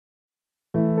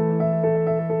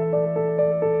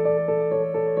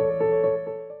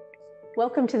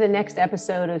Welcome to the next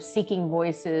episode of Seeking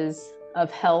Voices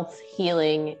of Health,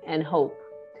 Healing, and Hope.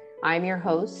 I'm your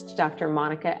host, Dr.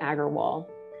 Monica Agarwal.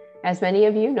 As many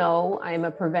of you know, I'm a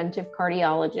preventive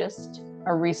cardiologist,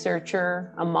 a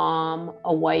researcher, a mom,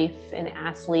 a wife, an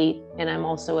athlete, and I'm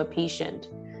also a patient.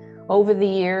 Over the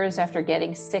years, after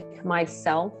getting sick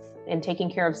myself and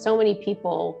taking care of so many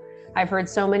people, I've heard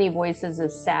so many voices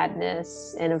of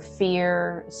sadness and of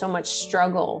fear, so much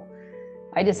struggle.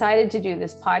 I decided to do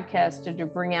this podcast to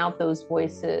bring out those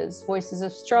voices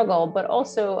of struggle, but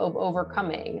also of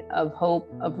overcoming, of hope,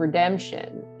 of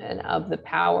redemption, and of the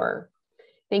power.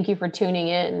 Thank you for tuning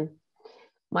in.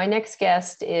 My next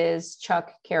guest is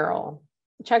Chuck Carroll.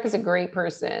 Chuck is a great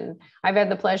person. I've had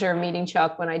the pleasure of meeting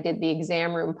Chuck when I did the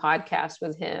Exam Room podcast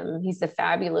with him. He's the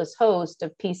fabulous host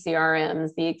of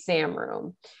PCRM's The Exam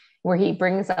Room, where he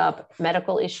brings up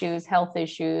medical issues, health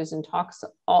issues, and talks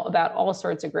about all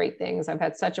sorts of great things. I've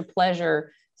had such a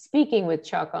pleasure speaking with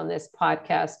Chuck on this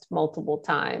podcast multiple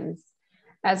times.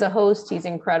 As a host, he's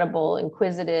incredible,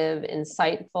 inquisitive,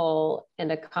 insightful,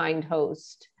 and a kind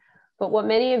host. But what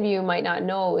many of you might not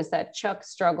know is that Chuck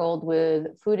struggled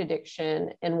with food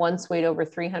addiction and once weighed over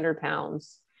 300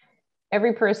 pounds.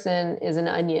 Every person is an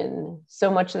onion.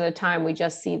 So much of the time we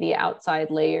just see the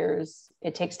outside layers.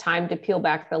 It takes time to peel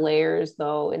back the layers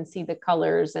though and see the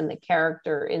colors and the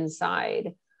character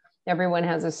inside. Everyone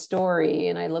has a story,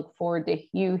 and I look forward to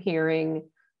you hearing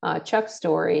Chuck's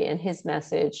story and his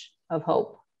message of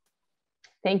hope.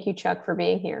 Thank you, Chuck, for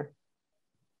being here.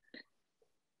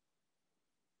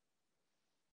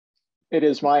 It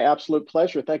is my absolute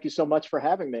pleasure. Thank you so much for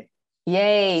having me.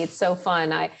 Yay, it's so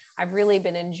fun. I've really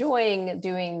been enjoying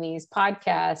doing these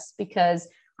podcasts because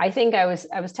I think I was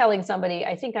telling somebody,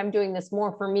 I think I'm doing this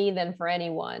more for me than for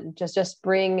anyone. Just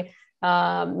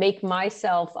make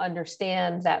myself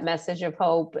understand that message of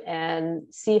hope and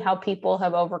see how people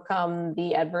have overcome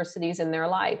the adversities in their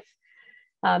life.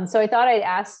 So I thought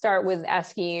I'd start with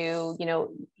asking you,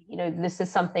 this is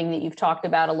something that you've talked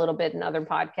about a little bit in other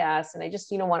podcasts. And I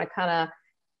just, want to kind of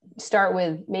start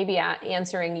with maybe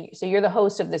answering. So you're the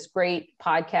host of this great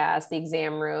podcast, The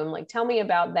Exam Room. Like, tell me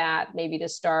about that, maybe to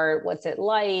start. What's it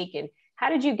like? And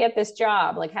how did you get this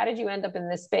job? Like, how did you end up in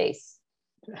this space?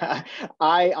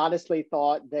 I honestly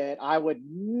thought that I would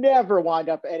never wind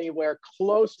up anywhere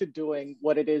close to doing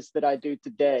what it is that I do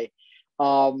today.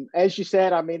 As you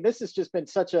said, I mean, this has just been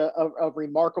such a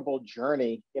remarkable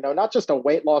journey, not just a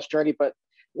weight loss journey, but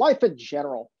life in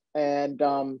general. And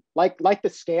like the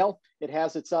scale, it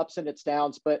has its ups and its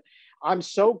downs, but I'm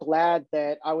so glad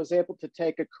that I was able to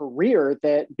take a career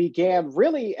that began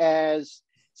really as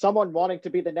someone wanting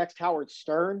to be the next Howard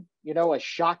Stern, a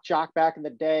shock jock back in the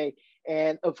day,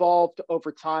 and evolved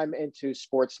over time into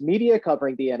sports media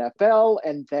covering the NFL,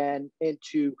 and then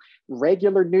into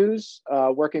regular news,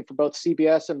 working for both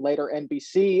CBS and later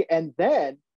NBC, and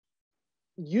then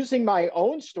using my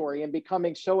own story and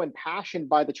becoming so impassioned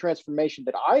by the transformation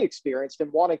that I experienced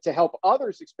and wanting to help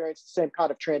others experience the same kind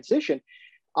of transition,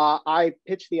 I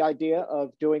pitched the idea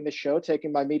of doing the show,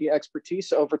 taking my media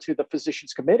expertise over to the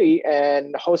Physicians Committee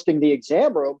and hosting the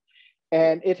Exam Room.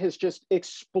 And it has just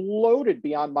exploded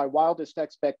beyond my wildest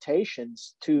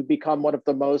expectations to become one of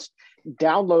the most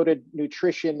downloaded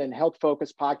nutrition and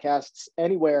health-focused podcasts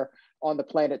anywhere on the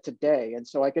planet today. And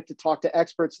so I get to talk to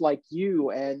experts like you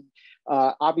and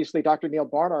obviously Dr. Neil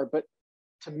Barnard. But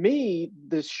to me,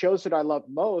 the shows that I love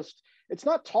most, it's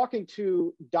not talking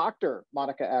to Dr.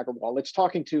 Monica Agarwal. It's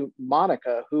talking to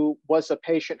Monica, who was a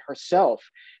patient herself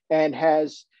and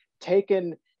has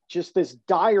taken just this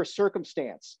dire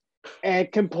circumstance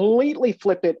and completely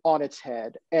flipped it on its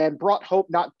head and brought hope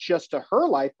not just to her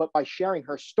life, but by sharing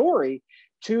her story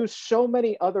to so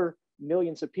many other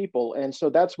millions of people. And so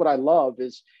that's what I love,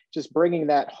 is just bringing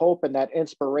that hope and that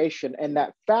inspiration and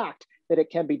that fact that it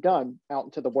can be done out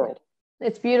into the world.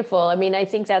 It's beautiful. I mean, I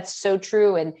think that's so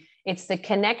true. And it's the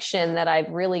connection that I've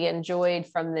really enjoyed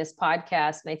from this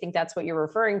podcast. And I think that's what you're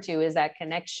referring to, is that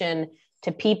connection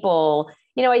to people.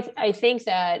 I think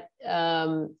that,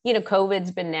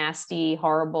 COVID's been nasty,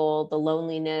 horrible, the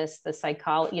loneliness, the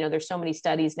psychology, there's so many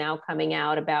studies now coming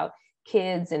out about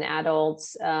kids and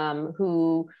adults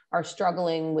who are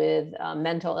struggling with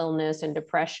mental illness and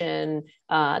depression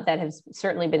that has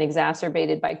certainly been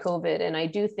exacerbated by COVID. And I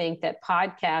do think that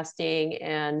podcasting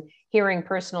and hearing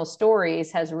personal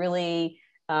stories has really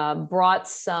brought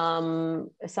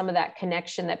some of that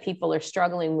connection that people are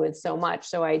struggling with so much.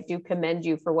 So I do commend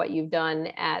you for what you've done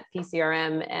at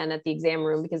PCRM and at the Exam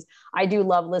Room, because I do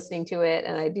love listening to it,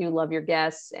 and I do love your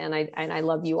guests, and I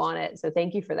love you on it. So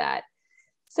thank you for that.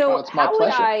 Oh, So it's my how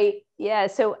would pleasure.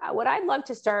 so what I'd love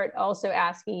to start also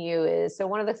asking you is, so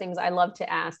one of the things I love to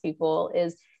ask people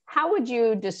is, how would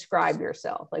you describe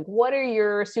yourself? Like, what are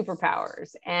your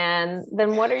superpowers? And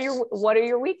then what are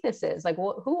your weaknesses? Like,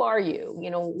 who are you?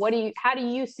 You know, how do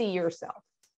you see yourself?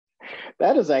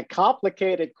 That is a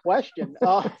complicated question.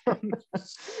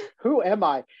 Who am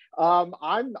I?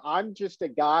 I'm just a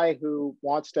guy who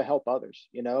wants to help others.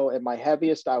 You know, at my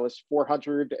heaviest, I was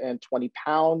 420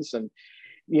 pounds, and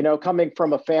coming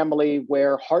from a family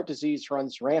where heart disease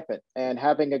runs rampant and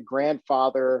having a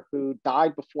grandfather who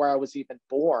died before I was even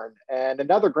born, and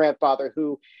another grandfather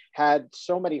who had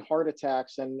so many heart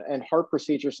attacks and heart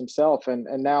procedures himself, and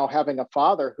now having a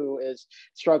father who is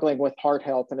struggling with heart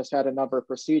health and has had a number of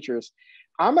procedures.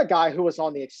 I'm a guy who was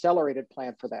on the accelerated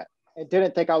plan for that and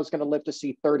didn't think I was going to live to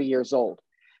see 30 years old.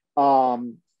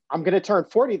 I'm going to turn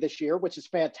 40 this year, which is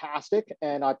fantastic.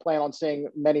 And I plan on seeing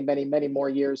many, many, many more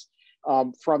years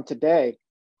from today.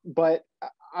 But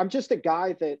I'm just a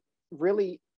guy that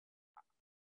really,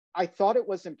 I thought it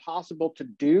was impossible to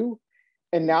do.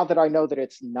 And now that I know that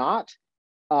it's not,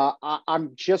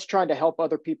 I'm just trying to help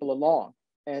other people along.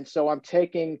 And so I'm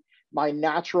taking my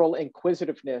natural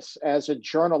inquisitiveness as a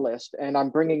journalist and I'm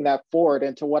bringing that forward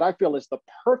into what I feel is the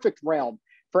perfect realm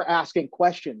for asking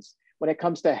questions when it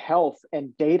comes to health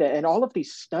and data and all of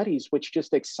these studies, which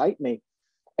just excite me.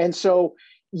 And so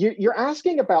you're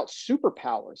asking about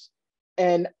superpowers.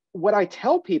 And what I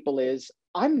tell people is,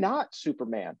 I'm not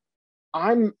Superman.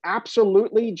 I'm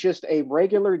absolutely just a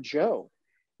regular Joe.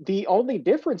 The only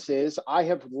difference is I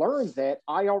have learned that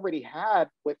I already had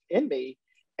within me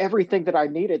everything that I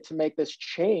needed to make this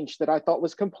change that I thought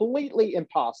was completely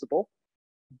impossible.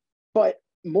 But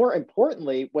more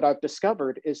importantly, what I've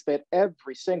discovered is that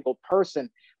every single person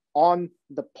on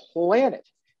the planet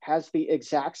has the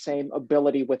exact same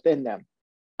ability within them.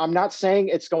 I'm not saying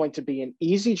it's going to be an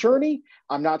easy journey.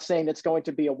 I'm not saying it's going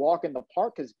to be a walk in the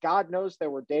park, because God knows there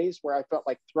were days where I felt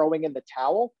like throwing in the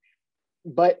towel,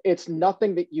 but it's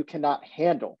nothing that you cannot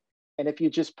handle. And if you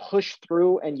just push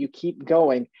through and you keep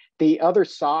going, the other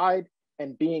side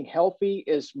and being healthy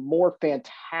is more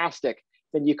fantastic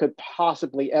than you could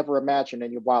possibly ever imagine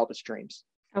in your wildest dreams.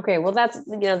 Okay, well, that's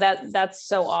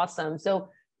so awesome. So,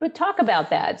 but talk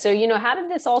about that. So, how did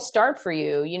this all start for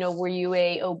you? Were you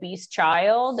a obese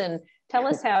child? And tell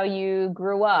us how you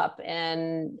grew up,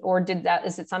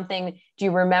 is it something, do you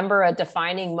remember a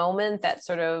defining moment that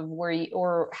sort of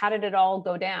or how did it all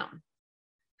go down?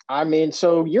 I mean,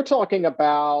 so you're talking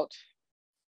about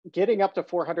getting up to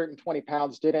 420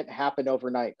 pounds didn't happen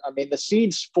overnight. I mean, the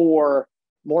seeds for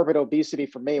morbid obesity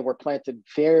for me were planted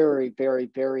very, very,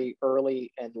 very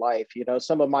early in life.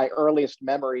 Some of my earliest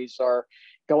memories are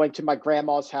going to my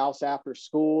grandma's house after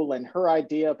school, and her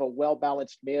idea of a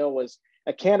well-balanced meal was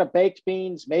a can of baked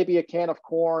beans, maybe a can of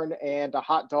corn, and a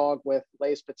hot dog with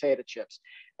Lay's potato chips.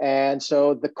 And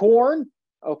so the corn,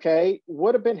 okay,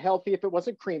 would have been healthy if it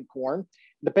wasn't cream corn.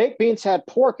 The baked beans had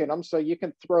pork in them, so you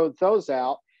can throw those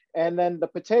out. And then the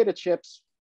potato chips,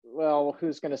 well,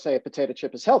 who's going to say a potato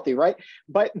chip is healthy, right?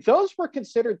 But those were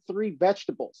considered three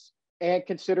vegetables and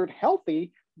considered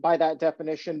healthy by that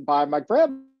definition by my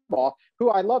grandma, who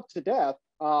I love to death.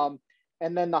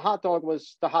 And then the hot dog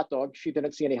was the hot dog. She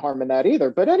didn't see any harm in that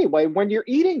either. But anyway, when you're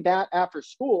eating that after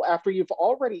school, after you've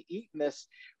already eaten this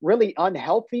really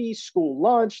unhealthy school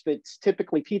lunch that's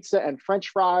typically pizza and French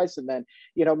fries, and then,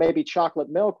 maybe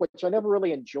chocolate milk, which I never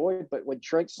really enjoyed, but would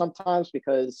drink sometimes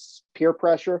because peer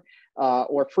pressure,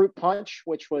 or fruit punch,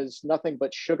 which was nothing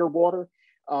but sugar water.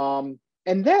 And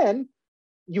then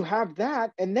you have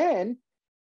that, and then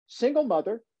single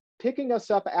mother picking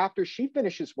us up after she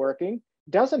finishes working,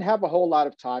 doesn't have a whole lot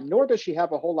of time, nor does she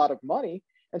have a whole lot of money.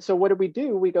 And so what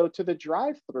do? We go to the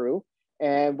drive-through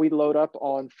and we load up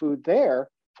on food there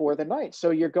for the night.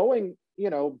 So you're going,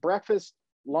 breakfast,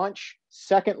 lunch,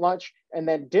 second lunch, and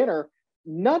then dinner.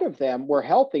 None of them were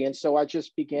healthy. And so I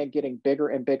just began getting bigger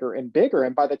and bigger and bigger.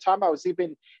 And by the time I was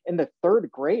even in the third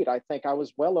grade, I think I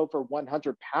was well over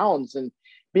 100 pounds, and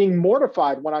being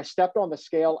mortified when I stepped on the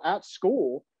scale at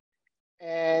school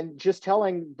and just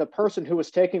telling the person who was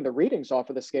taking the readings off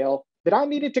of the scale that I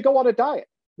needed to go on a diet.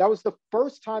 That was the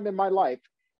first time in my life,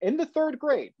 in the third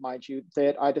grade, mind you,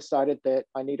 that I decided that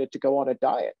I needed to go on a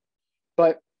diet.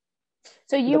 But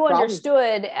so you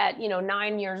understood at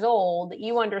 9 years old,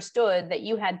 you understood that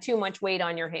you had too much weight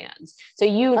on your hands. So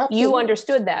you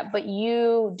understood that, but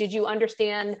did you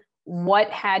understand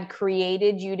what had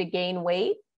created you to gain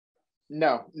weight?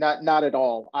 No, not at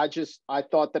all. I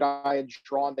thought that I had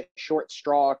drawn the short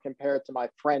straw compared to my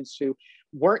friends who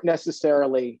weren't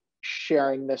necessarily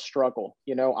sharing this struggle.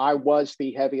 You know, I was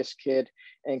the heaviest kid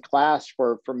in class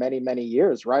for many, many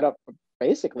years, right up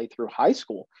basically through high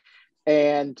school.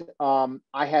 And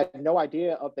I had no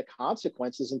idea of the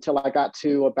consequences until I got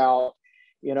to about,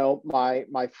 you know, my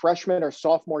freshman or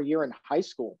sophomore year in high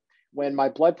school, when my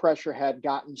blood pressure had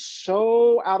gotten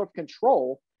so out of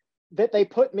control that they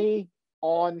put me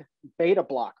on beta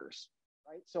blockers,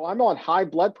 right? So I'm on high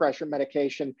blood pressure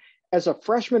medication as a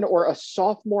freshman or a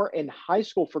sophomore in high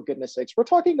school, for goodness sakes. We're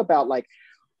talking about like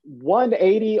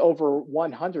 180 over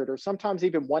 100, or sometimes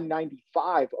even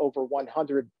 195 over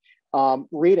 100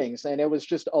 readings. And it was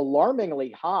just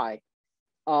alarmingly high.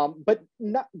 But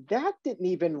that didn't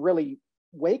even really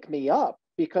wake me up,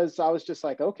 because I was just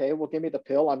like, okay, well, give me the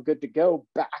pill. I'm good to go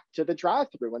back to the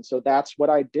drive-through. And so that's what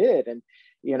I did. And,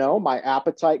 you know, my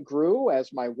appetite grew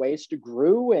as my waist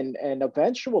grew. And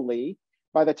eventually,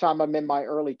 by the time I'm in my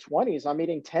early 20s, I'm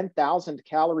eating 10,000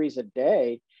 calories a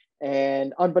day.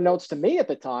 And unbeknownst to me at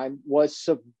the time, was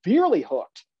severely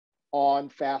hooked on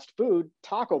fast food,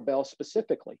 Taco Bell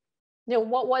specifically. You know,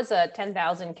 what was a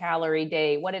 10,000 calorie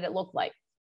day? What did it look like?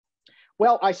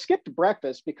 Well, I skipped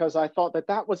breakfast because I thought that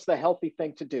that was the healthy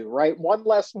thing to do, right? One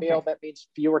less meal, that means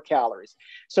fewer calories.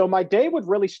 So my day would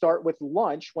really start with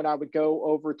lunch, when I would go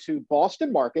over to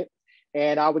Boston Market,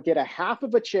 and I would get a half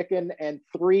of a chicken and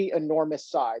 3 enormous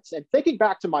sides. And thinking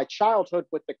back to my childhood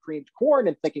with the creamed corn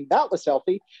and thinking that was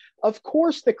healthy, of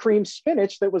course, the creamed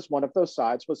spinach that was one of those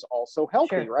sides was also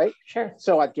healthy, right? Sure.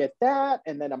 So I'd get that,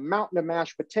 and then a mountain of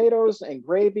mashed potatoes and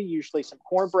gravy, usually some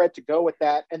cornbread to go with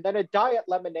that, and then a diet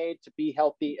lemonade to be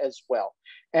healthy as well.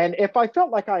 And if I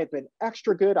felt like I had been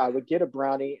extra good, I would get a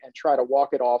brownie and try to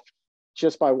walk it off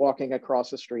just by walking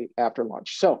across the street after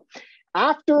lunch. So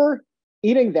after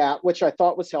eating that, which I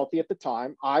thought was healthy at the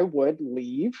time, I would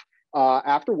leave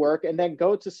after work and then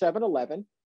go to 7-Eleven,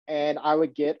 and I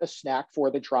would get a snack for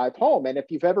the drive home. And if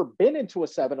you've ever been into a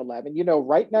 7-Eleven, you know,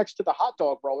 right next to the hot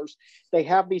dog rollers, they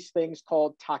have these things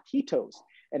called taquitos.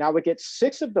 And I would get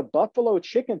 6 of the buffalo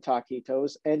chicken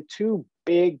taquitos and 2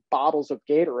 big bottles of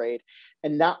Gatorade.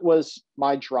 And that was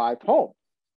my drive home.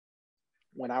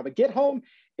 When I would get home,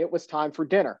 it was time for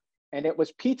dinner, and it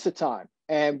was pizza time.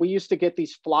 And we used to get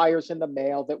these flyers in the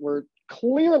mail that were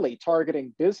clearly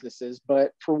targeting businesses,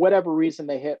 but for whatever reason,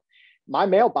 they hit my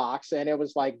mailbox, and it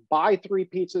was like, buy 3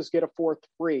 pizzas, get a 4th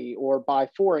free, or buy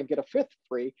 4 and get a 5th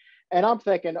free. And I'm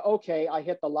thinking, okay, I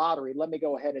hit the lottery. Let me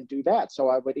go ahead and do that. So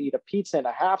I would eat a pizza and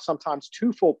a half, sometimes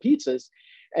 2 full pizzas.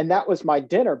 And that was my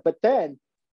dinner. But then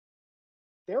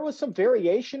there was some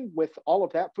variation with all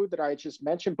of that food that I had just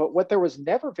mentioned. But what there was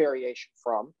never variation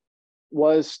from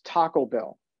was Taco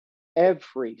Bell.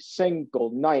 Every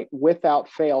single night, without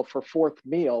fail, for 4th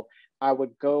meal, I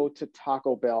would go to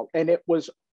Taco Bell. And it was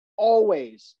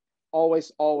always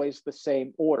the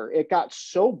same order. It got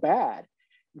so bad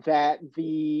that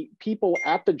the people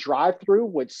at the drive-through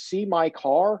would see my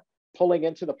car pulling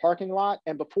into the parking lot.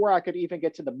 And before I could even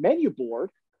get to the menu board,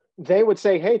 they would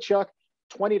say, hey, Chuck,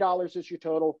 $20 is your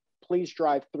total. Please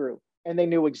drive through. And they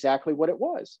knew exactly what it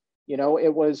was. You know,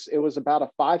 it was about a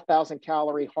 5,000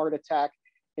 calorie heart attack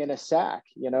in a sack,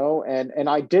 you know, and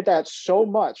I did that so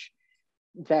much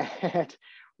that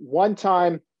one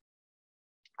time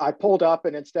I pulled up,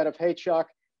 and instead of, hey, Chuck,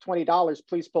 $20,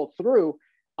 please pull through,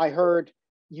 I heard,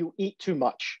 you eat too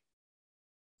much.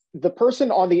 The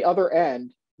person on the other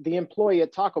end, the employee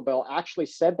at Taco Bell, actually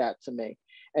said that to me.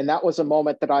 And that was a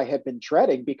moment that I had been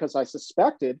dreading, because I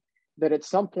suspected that at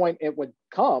some point it would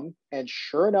come, and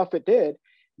sure enough, it did.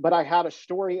 But I had a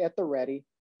story at the ready.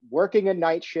 Working a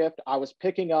night shift, I was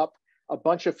picking up a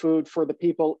bunch of food for the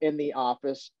people in the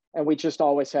office, and we just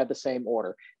always had the same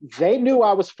order. They knew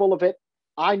I was full of it.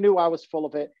 I knew I was full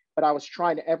of it, but I was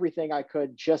trying everything I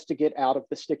could just to get out of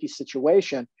the sticky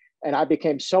situation. And I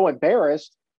became so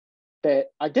embarrassed that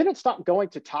I didn't stop going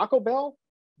to Taco Bell,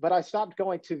 but I stopped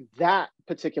going to that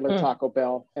particular Taco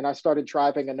Bell, and I started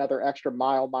driving another extra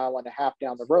mile and a half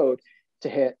down the road to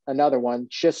hit another one,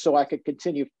 just so I could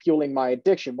continue fueling my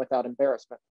addiction without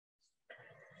embarrassment.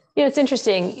 You know, it's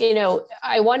interesting, you know,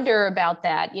 I wonder about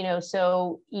that, you know,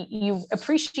 so you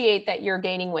appreciate that you're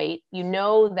gaining weight, you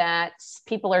know, that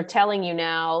people are telling you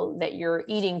now that you're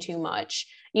eating too much,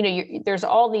 you know, there's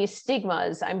all these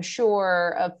stigmas, I'm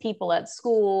sure, of people at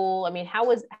school. I mean, how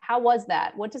was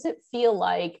that? What does it feel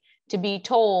like to be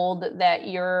told that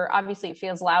obviously it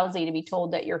feels lousy to be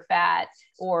told that you're fat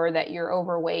or that you're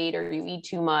overweight or you eat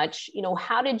too much.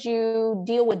 How did you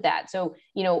deal with that? So,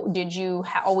 did you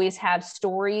always have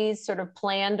stories sort of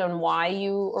planned on why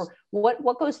or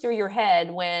what goes through your head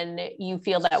when you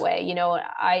feel that way?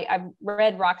 I've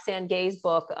read Roxane Gay's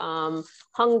book,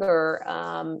 Hunger,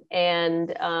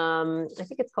 and I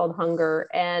think it's called Hunger.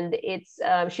 And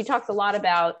she talks a lot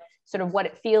about sort of what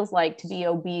it feels like to be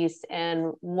obese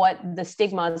and what the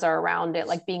stigmas are around it,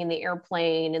 like being in the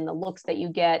airplane and the looks that you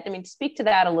get. I mean, speak to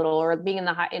that a little, or being in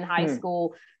high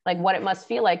school, like what it must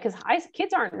feel like, because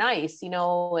kids aren't nice,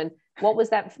 and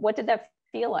what did that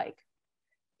feel like?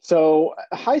 So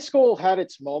high school had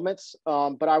its moments,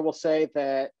 but I will say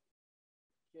that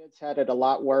kids had it a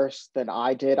lot worse than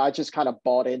I did. I just kind of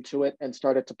bought into it and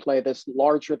started to play this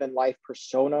larger than life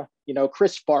persona.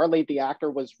 Chris Farley, the actor,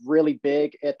 was really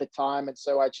big at the time. And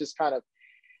so I just kind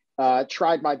of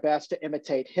tried my best to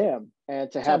imitate him and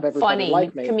to have everybody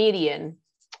like me. Comedian.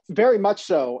 Very much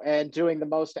so, and doing the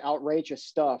most outrageous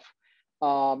stuff.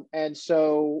 And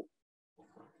so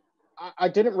I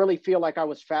didn't really feel like I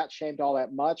was fat shamed all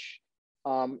that much.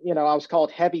 I was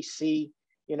called Heavy C,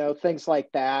 things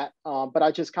like that. But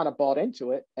I just kind of bought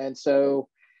into it. And so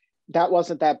that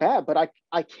wasn't that bad. But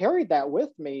I carried that with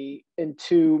me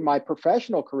into my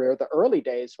professional career, the early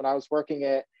days when I was working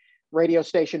at radio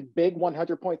station Big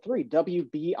 100.3,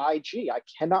 WBIG. I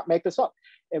cannot make this up,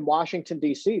 in Washington,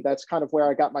 D.C. That's kind of where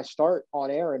I got my start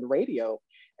on air and radio.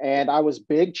 And I was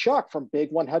Big Chuck from Big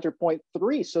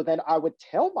 100.3. So then I would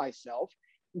tell myself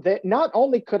that not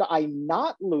only could I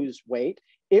not lose weight,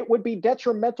 it would be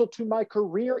detrimental to my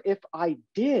career if I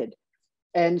did.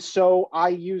 And so I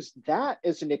used that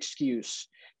as an excuse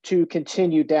to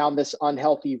continue down this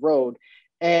unhealthy road.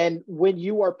 And when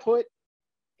you are put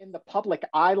in the public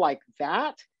eye like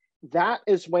that, that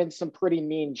is when some pretty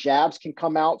mean jabs can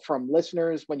come out from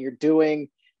listeners when you're doing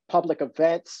public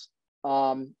events.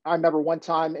 I remember one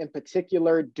time in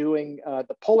particular doing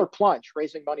the polar plunge,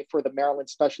 raising money for the Maryland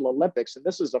Special Olympics. And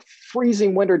this is a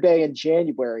freezing winter day in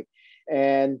January.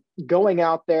 And going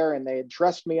out there, and they had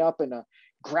dressed me up in a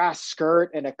grass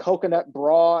skirt and a coconut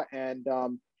bra. And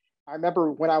I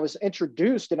remember when I was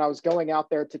introduced and I was going out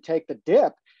there to take the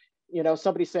dip,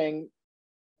 somebody saying,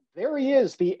 "There he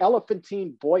is, the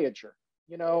Elephantine Voyager,"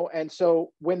 And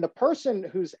so when the person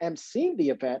who's emceeing the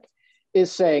event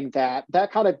is saying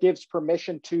that kind of gives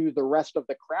permission to the rest of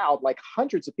the crowd, like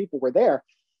hundreds of people were there,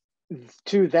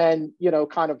 to then,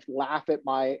 kind of laugh at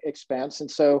my expense.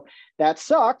 And so that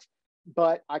sucked.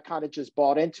 But I kind of just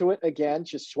bought into it again,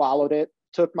 just swallowed it,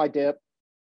 took my dip,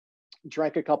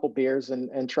 drank a couple beers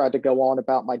and tried to go on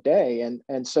about my day.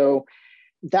 And so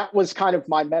that was kind of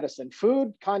my medicine.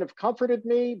 Food kind of comforted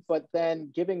me, but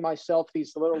then giving myself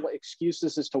these little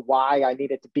excuses as to why I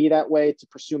needed to be that way to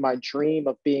pursue my dream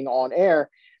of being on air,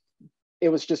 it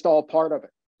was just all part of it,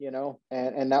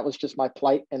 and that was just my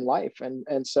plight in life.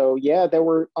 And so, yeah, there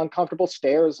were uncomfortable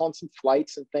stares on some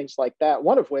flights and things like that,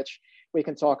 one of which we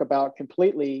can talk about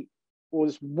completely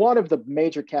was one of the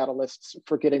major catalysts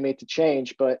for getting me to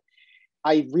change. But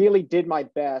I really did my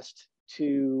best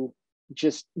to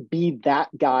just be that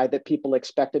guy that people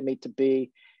expected me to be.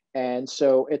 And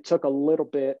so it took a little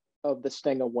bit of the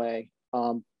sting away.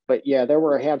 But yeah, there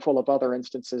were a handful of other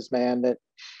instances, man, that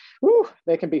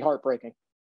they can be heartbreaking.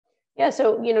 Yeah.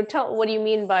 So, what do you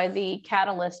mean by the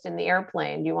catalyst in the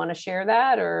airplane? Do you want to share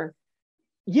that or?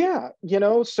 Yeah,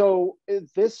 so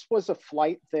this was a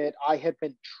flight that I had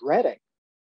been dreading,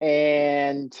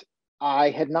 and I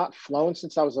had not flown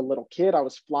since I was a little kid. I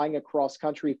was flying across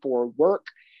country for work,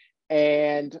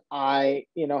 and I,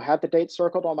 had the date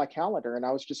circled on my calendar, and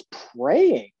I was just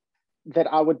praying that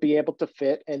I would be able to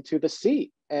fit into the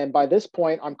seat. And by this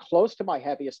point, I'm close to my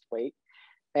heaviest weight,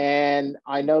 and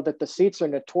I know that the seats are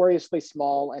notoriously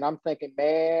small, and I'm thinking,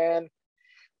 man,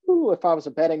 if I was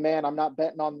a betting man, I'm not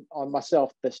betting on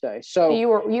myself this day. So you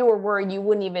were worried you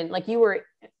wouldn't even, like, you were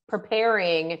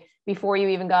preparing before you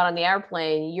even got on the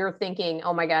airplane. You're thinking,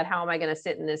 oh my God, how am I going to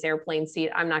sit in this airplane seat?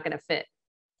 I'm not going to fit.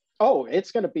 Oh,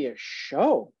 it's going to be a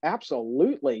show.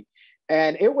 Absolutely.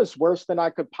 And it was worse than I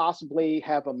could possibly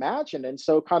have imagined. And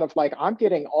so kind of like, I'm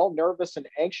getting all nervous and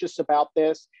anxious about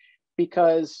this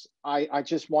because I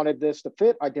just wanted this to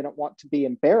fit. I didn't want to be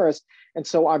embarrassed. And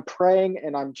so I'm praying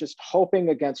and I'm just hoping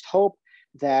against hope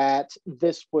that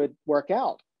this would work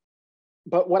out.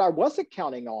 But what I wasn't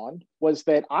counting on was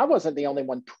that I wasn't the only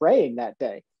one praying that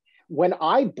day. When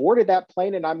I boarded that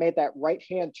plane and I made that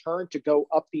right-hand turn to go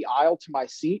up the aisle to my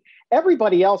seat,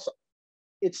 everybody else,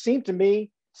 it seemed to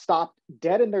me, stopped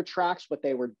dead in their tracks what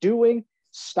they were doing.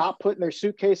 stop putting their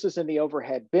suitcases in the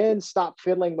overhead bin, stop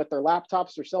fiddling with their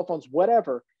laptops, their cell phones,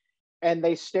 whatever. And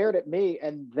they stared at me,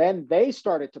 and then they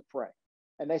started to pray.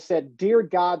 And they said, "Dear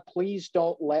God, please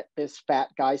don't let this fat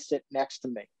guy sit next to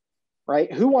me,"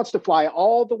 right? Who wants to fly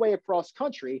all the way across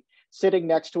country sitting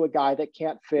next to a guy that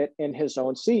can't fit in his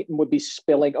own seat and would be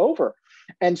spilling over?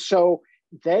 And so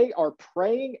they are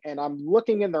praying, and I'm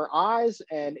looking in their eyes,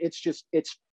 and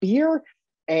it's fear.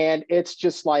 And it's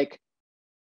just like,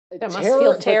 that must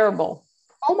feel terrible.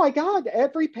 Oh my God,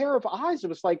 every pair of eyes, it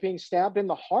was like being stabbed in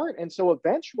the heart. And so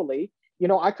eventually,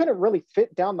 I couldn't really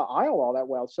fit down the aisle all that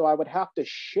well. So I would have to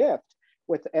shift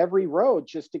with every road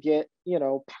just to get,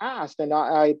 past. And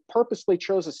I purposely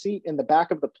chose a seat in the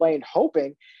back of the plane,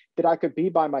 hoping that I could be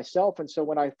by myself. And so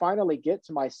when I finally get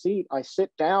to my seat, I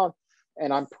sit down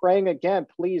and I'm praying again,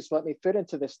 "Please let me fit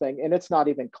into this thing." And it's not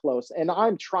even close. And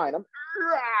I'm trying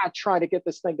to get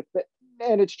this thing to fit.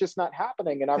 And it's just not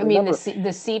happening. And I remember the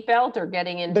seatbelt, or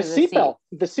getting into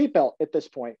the seatbelt at this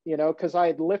point, because I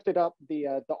had lifted up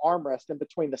the armrest in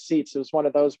between the seats. It was one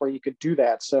of those where you could do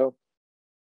that. So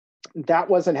that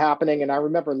wasn't happening. And I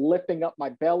remember lifting up my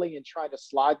belly and trying to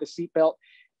slide the seatbelt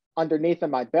underneath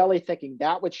of my belly, thinking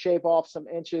that would shave off some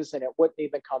inches, and it wouldn't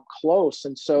even come close.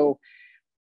 And so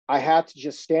I had to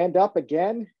just stand up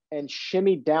again and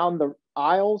shimmy down the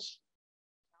aisles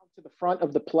to the front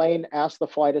of the plane, ask the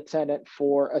flight attendant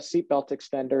for a seatbelt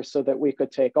extender so that we could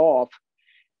take off.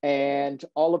 And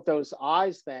all of those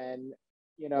eyes then,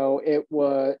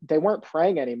 they weren't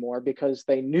praying anymore, because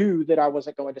they knew that I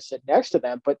wasn't going to sit next to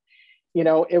them. But,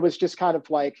 it was just kind of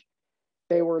like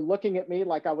they were looking at me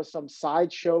like I was some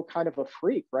sideshow kind of a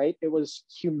freak, right? It was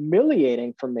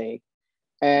humiliating for me.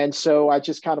 And so I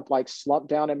just kind of like slumped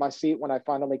down in my seat when I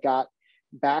finally got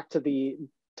back to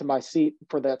my seat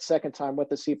for that second time with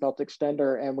the seatbelt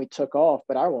extender, and we took off.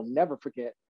 But I will never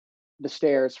forget the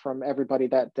stares from everybody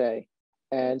that day.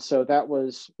 And so that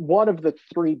was one of the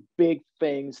three big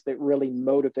things that really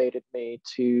motivated me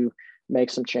to make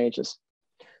some changes.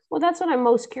 Well, that's what I'm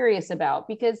most curious about,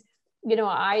 because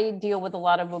I deal with a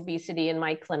lot of obesity in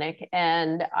my clinic,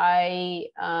 and I've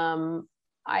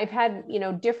had,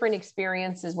 different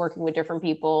experiences working with different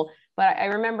people. But I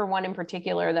remember one in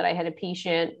particular that I had a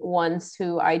patient once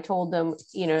who I told them,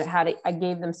 I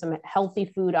gave them some healthy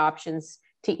food options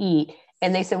to eat.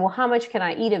 And they said, "Well, how much can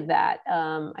I eat of that?"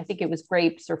 I think it was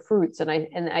grapes or fruits. And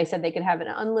I said they could have an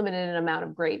unlimited amount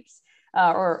of grapes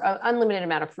or an unlimited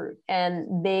amount of fruit.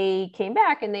 And they came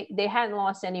back and they hadn't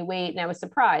lost any weight. And I was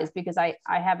surprised, because I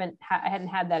hadn't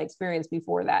had that experience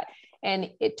before that.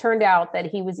 And it turned out that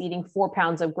he was eating 4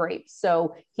 pounds of grapes.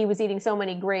 So he was eating so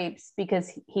many grapes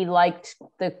because he liked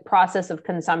the process of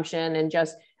consumption, and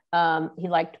just he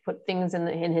liked to put things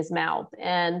in his mouth.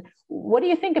 And what do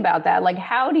you think about that? Like,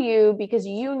 how do you, because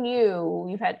you knew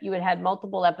you had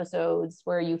multiple episodes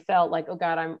where you felt like, "Oh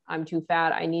God, I'm too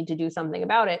fat. I need to do something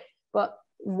about it." But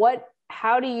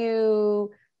how do you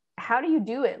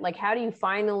do it? Like, how do you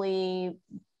finally,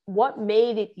 what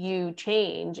made you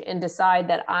change and decide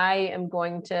that I am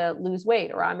going to lose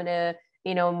weight, or I'm going to,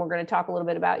 and we're going to talk a little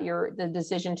bit about the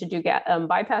decision to do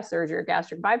bypass surgery or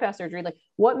gastric bypass surgery. Like,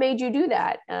 what made you do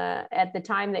that at the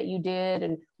time that you did?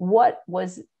 And what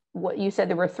you said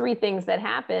there were 3 things that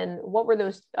happened. What were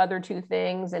those other 2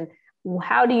 things? And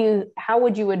how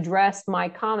would you address my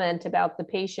comment about the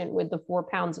patient with the 4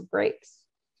 pounds of grapes?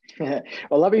 Well,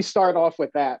 let me start off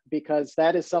with that, because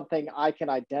that is something I can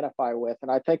identify with. And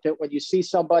I think that when you see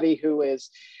somebody who is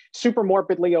super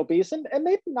morbidly obese, and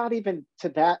maybe not even to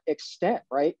that extent,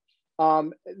 right?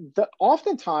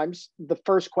 Oftentimes the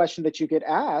first question that you get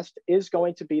asked is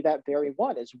going to be that very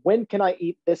one, is, "When can I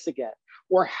eat this again?"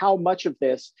 Or, "How much of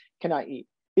this can I eat?"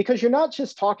 Because you're not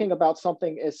just talking about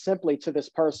something as simply to this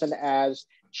person as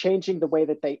changing the way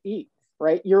that they eat,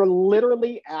 right? You're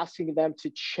literally asking them to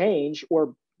change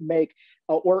or make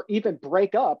or even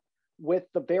break up with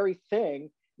the very thing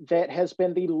that has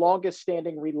been the longest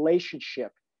standing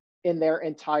relationship in their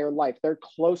entire life, their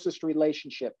closest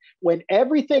relationship. When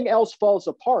everything else falls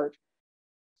apart,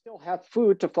 they still have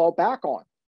food to fall back on.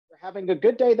 They're having a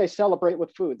good day, they celebrate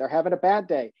with food. They're having a bad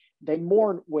day, they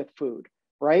mourn with food,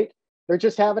 right? They're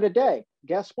just having a day.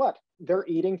 Guess what? They're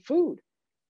eating food.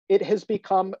 It has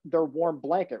become their warm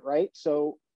blanket, right?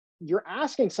 So you're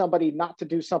asking somebody not to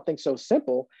do something so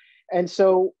simple. And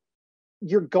so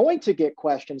you're going to get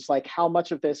questions like, "How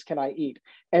much of this can I eat?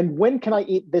 And when can I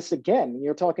eat this again?"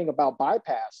 You're talking about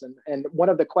bypass. And one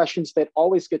of the questions that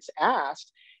always gets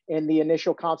asked in the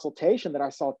initial consultation that I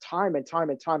saw time and time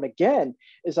and time again,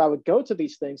 as I would go to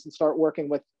these things and start working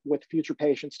with future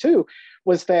patients too,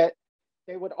 was that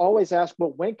they would always ask,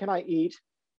 "Well, when can I eat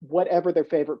whatever their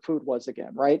favorite food was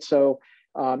again?" Right? So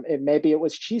And maybe it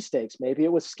was cheesesteaks, maybe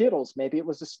it was Skittles, maybe it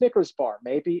was a Snickers bar,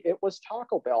 maybe it was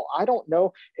Taco Bell. I don't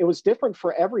know. It was different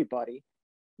for everybody,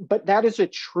 but that is a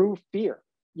true fear.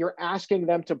 You're asking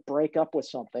them to break up with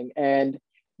something, and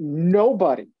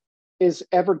nobody is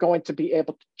ever going to be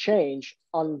able to change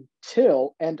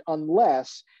until and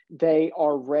unless they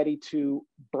are ready to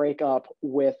break up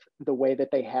with the way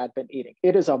that they had been eating.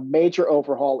 It is a major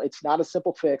overhaul. It's not a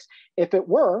simple fix. If it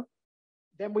were,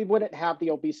 then we wouldn't have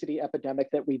the obesity epidemic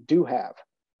that we do have.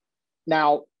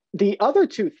 Now, the other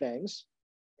two things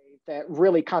that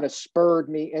really kind of spurred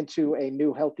me into a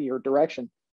new, healthier direction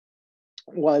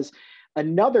was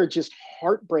another just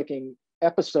heartbreaking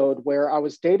episode where I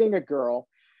was dating a girl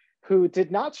who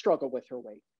did not struggle with her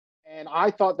weight. And I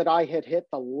thought that I had hit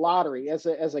the lottery. As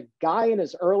a guy in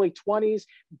his early 20s,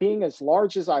 being as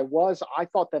large as I was, I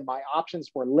thought that my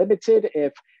options were limited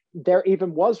if there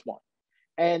even was one.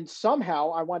 And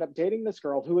somehow I wound up dating this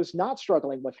girl who was not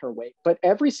struggling with her weight. But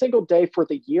every single day for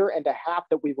the year and a half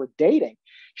that we were dating,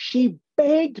 she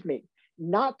begged me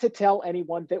not to tell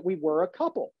anyone that we were a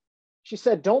couple. She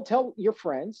said, don't tell your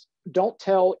friends, don't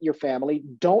tell your family,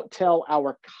 don't tell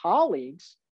our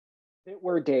colleagues that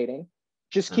we're dating.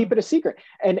 Just keep it a secret.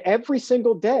 And every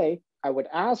single day I would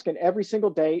ask, and every single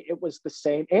day it was the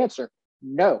same answer.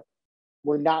 No,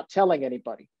 we're not telling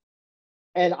anybody.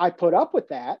 And I put up with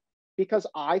that because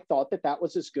I thought that that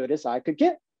was as good as I could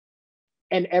get.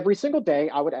 And every single day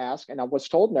I would ask, and I was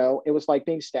told no. It was like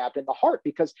being stabbed in the heart,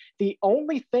 because the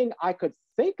only thing I could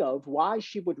think of why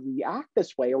she would react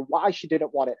this way or why she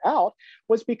didn't want it out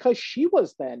was because she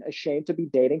was then ashamed to be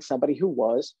dating somebody who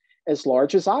was as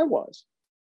large as I was.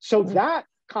 So that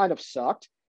kind of sucked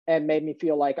and made me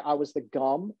feel like I was the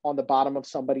gum on the bottom of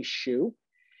somebody's shoe.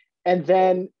 And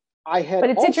then I had, but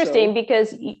it's interesting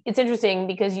because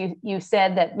you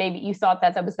said that maybe you thought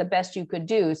that was the best you could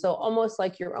do. So almost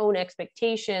like your own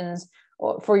expectations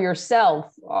for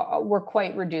yourself were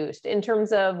quite reduced in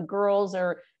terms of girls,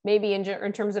 or maybe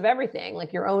in terms of everything,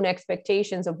 like your own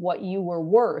expectations of what you were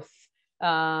worth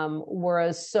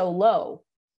were so low.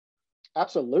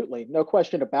 Absolutely. No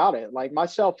question about it. Like my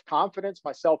self-confidence,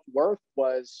 my self-worth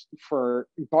was for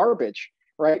garbage,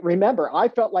 right? Remember, I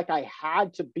felt like I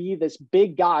had to be this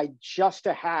big guy just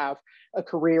to have a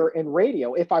career in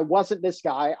radio. If I wasn't this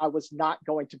guy, I was not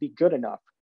going to be good enough,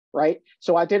 right?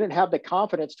 So I didn't have the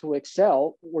confidence to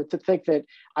excel or to think that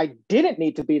I didn't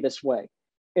need to be this way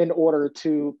in order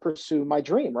to pursue my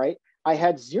dream, right? I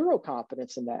had zero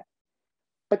confidence in that.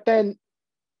 But then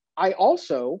I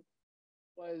also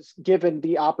was given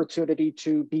the opportunity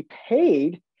to be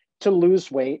paid to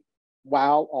lose weight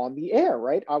while on the air,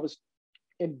 right? I was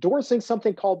endorsing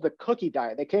something called the cookie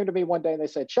diet. They came to me one day and they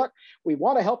said, Chuck, we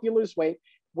want to help you lose weight.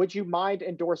 Would you mind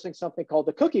endorsing something called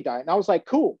the cookie diet? And I was like,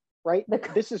 cool, right?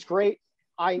 This is great.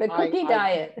 The cookie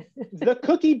diet. The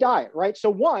cookie diet, right?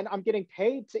 So one, I'm getting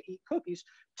paid to eat cookies.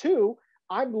 Two,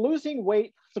 I'm losing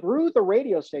weight through the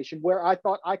radio station where I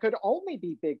thought I could only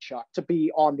be Big Chuck to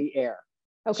be on the air.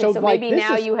 Okay, so like maybe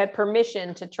now you had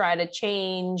permission to try to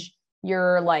change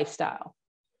your lifestyle.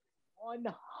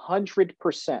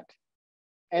 100%.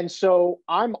 And so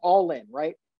I'm all in,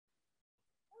 right?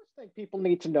 First thing people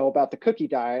need to know about the cookie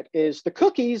diet is the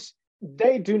cookies,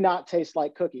 they do not taste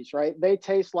like cookies, right? They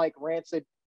taste like rancid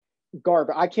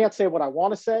garbage. I can't say what I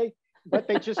want to say, but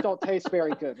they just don't taste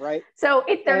very good, right? So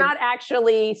they're not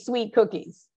actually sweet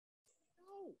cookies.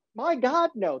 My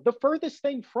God, no. The furthest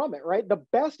thing from it, right? The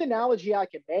best analogy I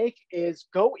can make is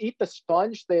go eat the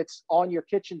sponge that's on your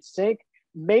kitchen sink,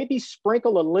 maybe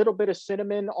sprinkle a little bit of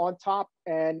cinnamon on top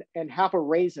and have a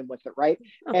raisin with it, right?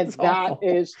 And that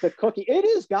is the cookie. It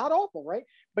is god awful, right?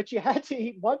 But you had to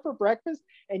eat one for breakfast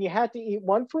and you had to eat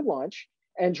one for lunch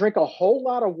and drink a whole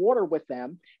lot of water with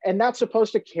them. And that's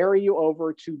supposed to carry you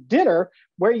over to dinner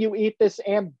where you eat this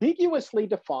ambiguously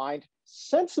defined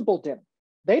sensible dinner.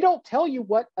 They don't tell you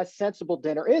what a sensible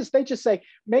dinner is. They just say,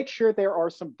 make sure there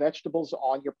are some vegetables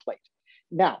on your plate.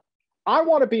 Now, I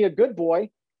want to be a good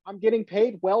boy. I'm getting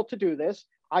paid well to do this.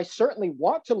 I certainly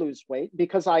want to lose weight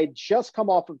because I had just come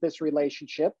off of this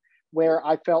relationship where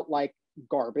I felt like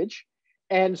garbage.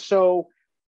 And so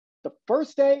the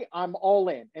first day I'm all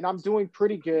in and I'm doing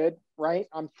pretty good, right?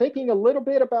 I'm thinking a little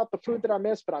bit about the food that I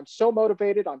miss, but I'm so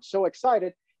motivated, I'm so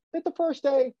excited that the first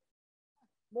day,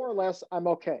 more or less, I'm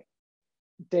okay.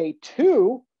 Day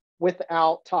two,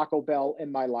 without Taco Bell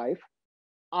in my life,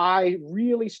 I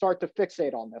really start to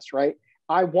fixate on this, right?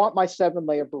 I want my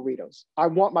 7-layer burritos. I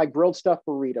want my grilled stuffed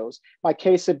burritos, my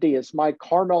quesadillas, my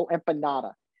caramel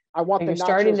empanada. I want You're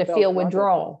starting to feel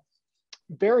withdrawal.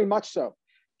 Very much so.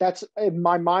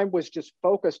 My mind was just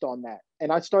focused on that.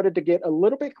 And I started to get a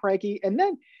little bit cranky. And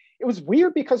then it was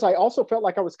weird because I also felt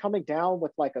like I was coming down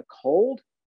with like a cold.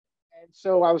 And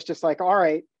so I was just like, all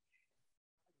right,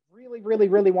 really, really,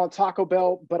 really want Taco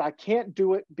Bell, but I can't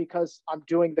do it because I'm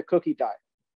doing the cookie diet.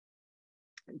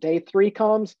 Day 3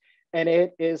 comes and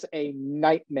it is a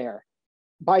nightmare.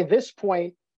 By this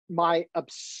point, my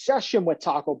obsession with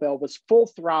Taco Bell was full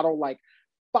throttle, like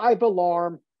 5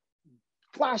 alarm,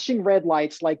 flashing red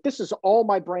lights. Like this is all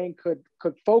my brain could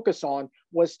focus on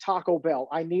was Taco Bell.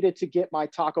 I needed to get my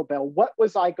Taco Bell. What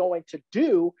was I going to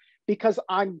do? Because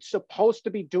I'm supposed to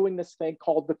be doing this thing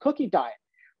called the cookie diet,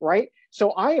 right?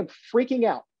 So I am freaking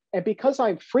out. And because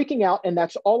I'm freaking out and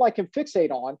that's all I can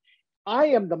fixate on, I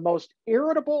am the most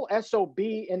irritable SOB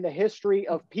in the history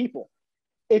of people.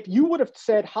 If you would have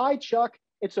said, hi, Chuck,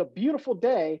 it's a beautiful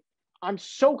day. I'm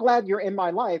so glad you're in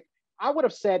my life. I would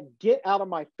have said, get out of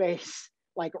my face,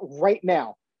 like right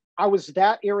now. I was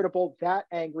that irritable, that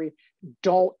angry.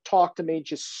 Don't talk to me.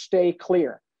 Just stay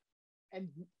clear.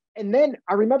 And then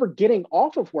I remember getting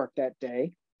off of work that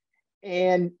day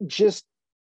and just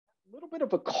a little bit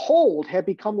of a cold had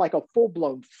become like a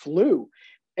full-blown flu.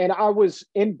 And I was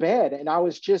in bed and I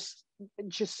was just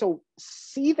so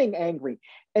seething angry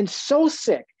and so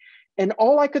sick. And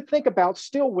all I could think about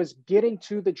still was getting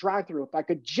to the drive-thru. If I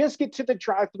could just get to the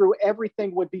drive-thru,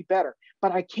 everything would be better.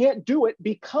 But I can't do it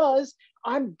because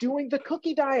I'm doing the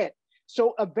cookie diet.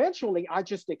 So eventually I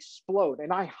just explode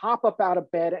and I hop up out of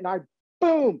bed and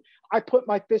boom, I put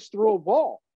my fist through a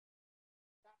wall.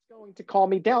 That's going to calm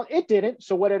me down. It didn't.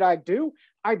 So what did I do?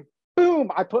 I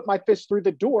put my fist through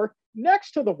the door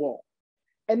next to the wall.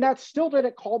 And that still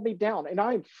didn't calm me down. And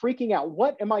I'm freaking out.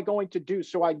 What am I going to do?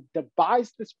 So I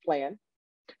devised this plan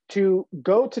to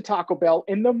go to Taco Bell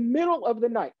in the middle of the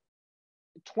night,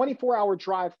 24-hour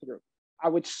drive-through. I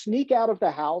would sneak out of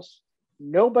the house.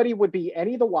 Nobody would be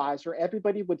any the wiser.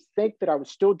 Everybody would think that I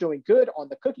was still doing good on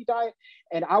the cookie diet.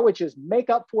 And I would just make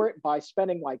up for it by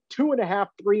spending like 2.5,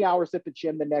 3 hours at the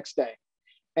gym the next day.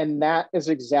 And that is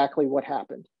exactly what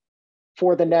happened.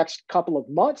 For the next couple of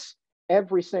months,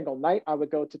 every single night I would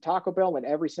go to Taco Bell and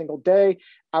every single day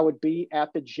I would be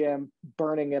at the gym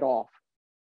burning it off.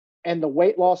 And the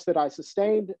weight loss that I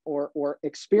sustained or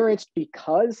experienced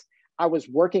because I was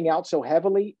working out so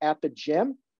heavily at the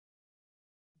gym,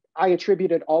 I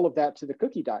attributed all of that to the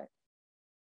cookie diet.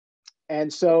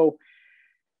 And so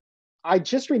I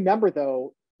just remember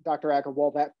though, Dr.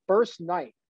 Agarwal, that first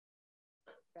night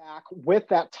back with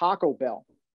that Taco Bell,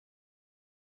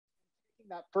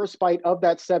 that first bite of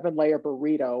that 7-layer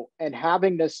burrito and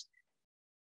having this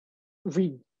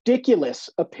ridiculous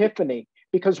epiphany,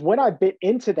 because when I bit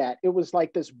into that, it was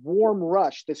like this warm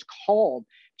rush, this calm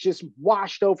just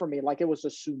washed over me like it was a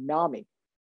tsunami.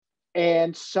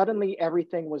 And suddenly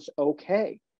everything was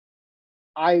okay.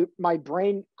 My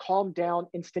brain calmed down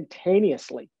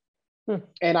instantaneously.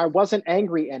 And I wasn't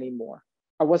angry anymore.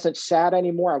 I wasn't sad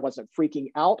anymore. I wasn't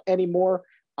freaking out anymore.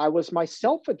 I was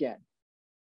myself again.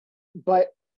 But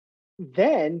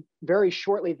then very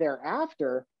shortly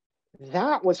thereafter,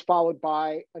 that was followed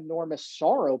by enormous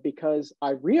sorrow because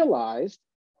I realized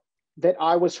that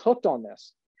I was hooked on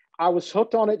this. I was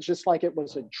hooked on it just like it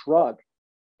was a drug.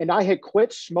 And I had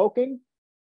quit smoking,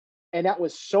 and that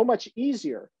was so much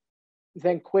easier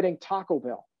than quitting Taco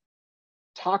Bell.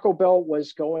 Taco Bell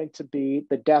was going to be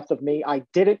the death of me. I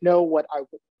didn't know what I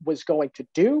was going to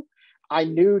do. I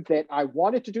knew that I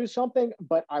wanted to do something,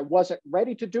 but I wasn't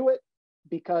ready to do it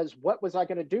because what was I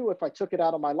going to do if I took it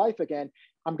out of my life again?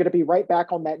 I'm going to be right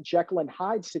back on that Jekyll and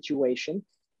Hyde situation.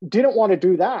 Didn't want to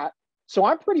do that. So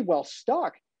I'm pretty well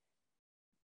stuck.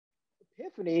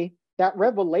 Epiphany, that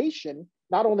revelation,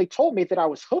 not only told me that I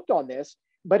was hooked on this,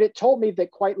 but it told me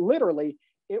that quite literally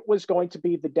it was going to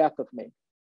be the death of me.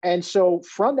 And so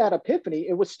from that epiphany,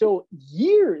 it was still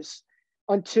years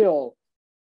until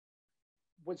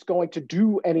I was going to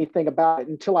do anything about it,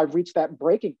 until I reached that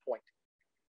breaking point.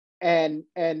 And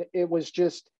it was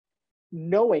just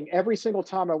knowing every single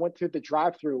time I went through the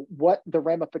drive-through what the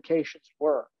ramifications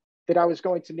were, that I was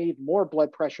going to need more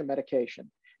blood pressure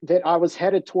medication, that I was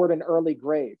headed toward an early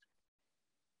grave.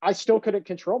 I still couldn't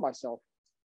control myself.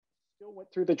 Still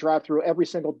went through the drive-through every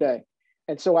single day.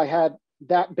 And so I had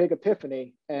that big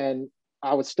epiphany and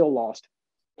I was still lost.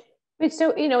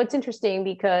 So, it's interesting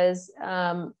because,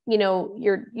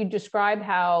 you describe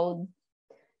how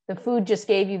the food just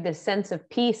gave you this sense of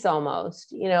peace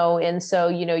almost, and so,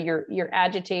 you're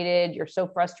agitated, you're so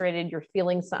frustrated, you're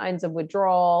feeling signs of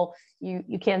withdrawal,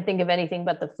 you can't think of anything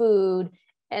but the food.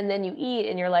 And then you eat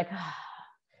and you're like, ah.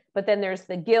 But then there's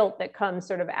the guilt that comes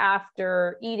sort of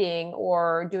after eating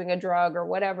or doing a drug or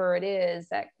whatever it is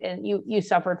and you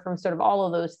suffered from sort of all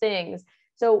of those things.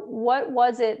 So what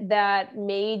was it that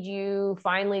made you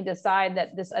finally decide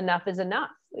that this enough is enough?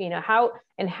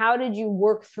 How did you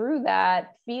work through that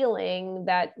feeling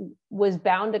that was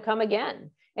bound to come again?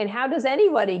 And how does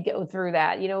anybody go through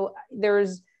that?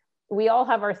 We all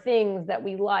have our things that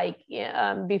we like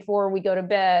before we go to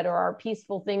bed, or our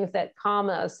peaceful things that calm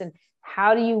us. And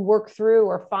how do you work through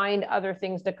or find other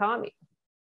things to calm you?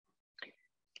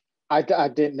 I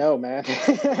didn't know, man.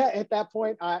 At that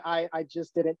point, I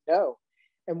just didn't know.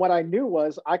 And what I knew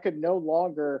was I could no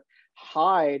longer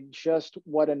hide just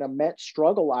what an immense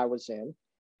struggle I was in,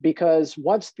 because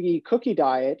once the cookie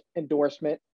diet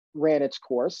endorsement ran its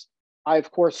course, I,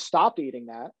 of course, stopped eating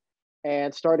that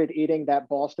and started eating that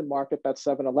Boston Market, that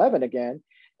 7-Eleven again.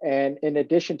 And in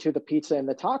addition to the pizza and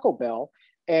the Taco Bell,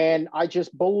 and I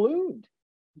just ballooned,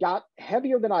 got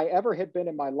heavier than I ever had been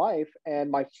in my life. And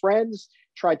my friends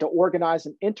tried to organize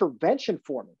an intervention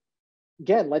for me.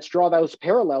 Again, let's draw those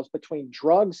parallels between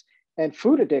drugs and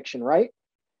food addiction, right?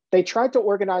 They tried to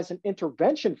organize an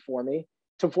intervention for me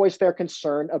to voice their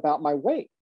concern about my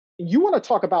weight. You want to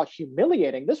talk about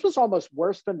humiliating? This was almost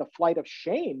worse than the flight of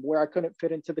shame, where I couldn't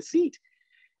fit into the seat.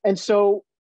 And so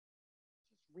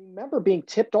remember being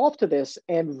tipped off to this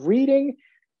and reading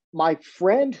my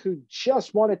friend who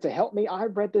just wanted to help me. I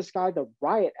read this guy, The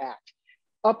Riot Act,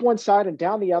 up one side and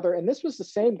down the other. And this was the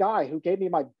same guy who gave me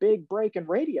my big break in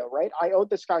radio, right? I owed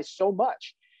this guy so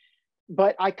much,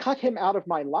 but I cut him out of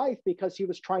my life because he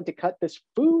was trying to cut this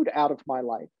food out of my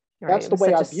life. Right. That's the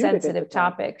way I viewed it. Such a sensitive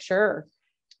topic, sure.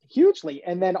 Hugely.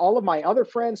 And then all of my other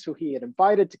friends who he had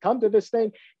invited to come to this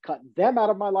thing, cut them out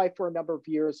of my life for a number of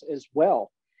years as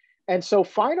well. And so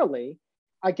finally,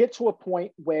 I get to a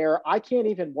point where I can't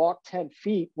even walk 10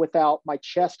 feet without my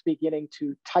chest beginning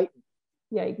to tighten.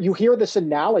 Yikes. You hear this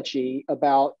analogy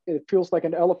about it feels like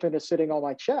an elephant is sitting on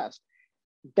my chest.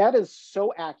 That is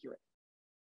so accurate.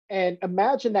 And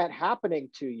imagine that happening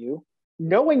to you,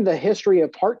 knowing the history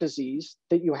of heart disease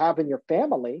that you have in your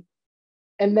family,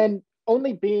 and then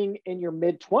only being in your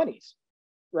mid-20s,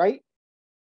 right?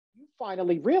 You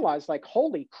finally realize, like,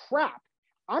 holy crap,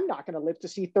 I'm not going to live to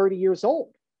see 30 years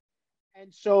old.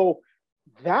 And so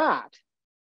that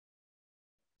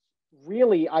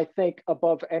really, I think,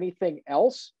 above anything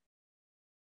else,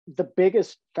 the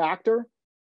biggest factor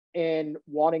in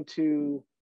wanting to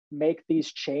make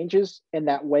these changes, and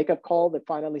that wake-up call that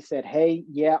finally said, hey,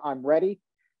 yeah, I'm ready.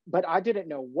 But I didn't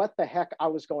know what the heck I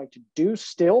was going to do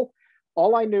still.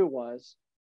 All I knew was...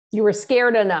 You were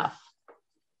scared enough.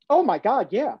 Oh my God,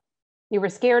 yeah. You were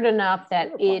scared enough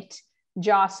that it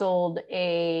jostled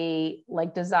a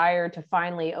desire to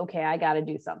finally, okay, I got to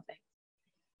do something.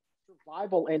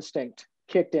 Survival instinct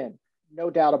kicked in, no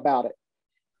doubt about it.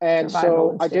 And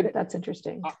Survival so instinct. That's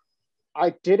interesting.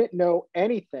 I didn't know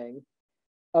anything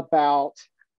about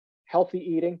healthy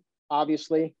eating,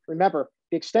 obviously. Remember,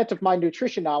 the extent of my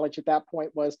nutrition knowledge at that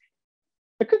point was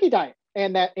the cookie diet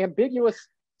and that ambiguous,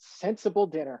 sensible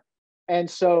dinner. And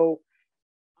so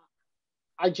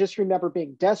I just remember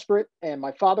being desperate, and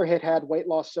my father had had weight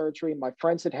loss surgery. My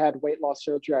friends had had weight loss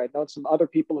surgery. I had known some other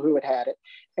people who had had it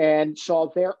and saw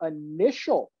their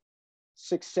initial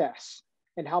success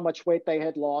and how much weight they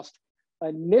had lost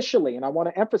initially. And I want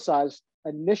to emphasize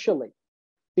initially,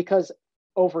 because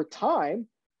over time,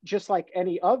 just like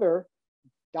any other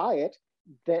diet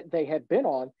that they had been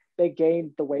on, they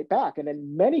gained the weight back. And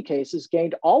in many cases,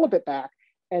 gained all of it back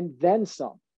and then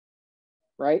some,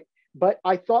 right? But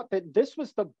I thought that this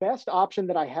was the best option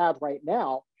that I had right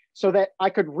now so that I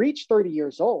could reach 30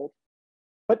 years old,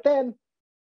 but then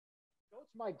go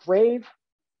to my grave.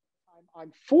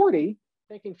 I'm 40,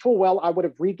 thinking full well I would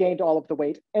have regained all of the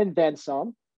weight and then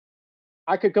some.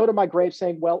 I could go to my grave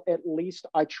saying, well, at least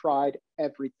I tried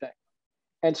everything.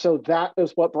 And so that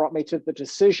is what brought me to the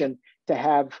decision to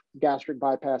have gastric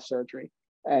bypass surgery.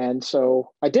 And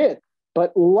so I did.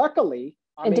 But luckily...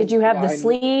 did you have the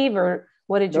sleeve, or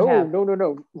what did you have?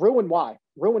 No. Roux en Y.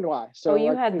 So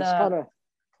you had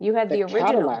the original.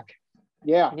 Cadillac.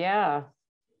 Yeah. Yeah.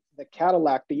 The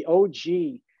Cadillac, the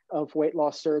OG of weight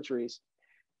loss surgeries.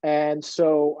 And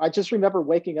so I just remember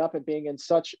waking up and being in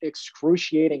such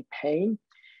excruciating pain.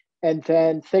 And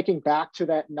then thinking back to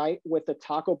that night with the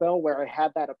Taco Bell where I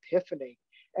had that epiphany.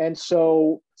 And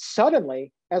so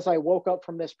suddenly, as I woke up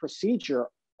from this procedure,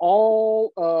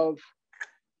 all of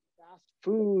fast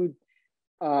food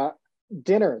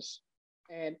dinners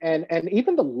and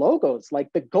even the logos, like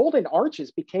the golden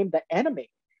arches, became the enemy,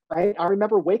 right? I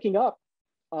remember waking up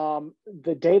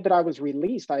the day that I was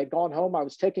released. I had gone home, I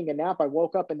was taking a nap, I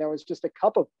woke up and there was just a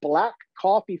cup of black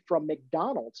coffee from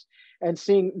McDonald's, and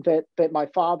seeing that my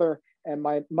father and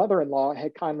my mother-in-law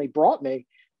had kindly brought me,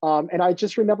 And I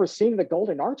just remember seeing the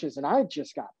golden arches, and I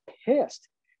just got pissed,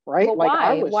 right? Well, Like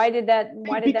why? Why did that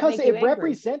make you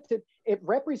angry? It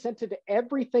represented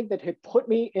everything that had put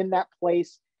me in that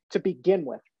place to begin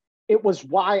with. It was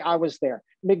why I was there.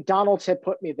 McDonald's had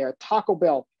put me there. Taco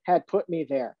Bell had put me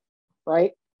there,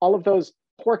 right? All of those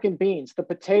pork and beans, the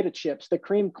potato chips, the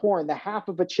cream corn, the half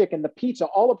of a chicken, the pizza,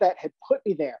 all of that had put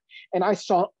me there. And I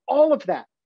saw all of that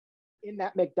in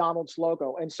that McDonald's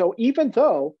logo. And so even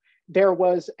though there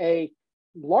was a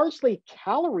largely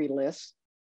calorie-less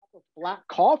black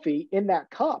coffee in that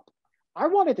cup, I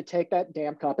wanted to take that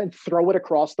damn cup and throw it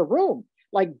across the room.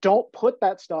 Like, don't put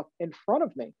that stuff in front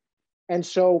of me. And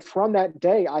so from that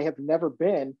day, I have never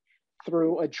been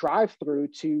through a drive-through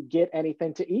to get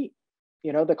anything to eat.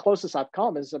 You know, the closest I've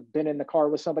come is I've been in the car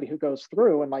with somebody who goes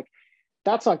through, and like,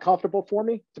 that's uncomfortable for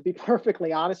me, to be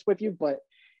perfectly honest with you. But,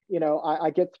 you know,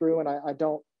 I get through and I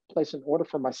don't place an order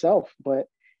for myself. But,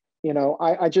 you know,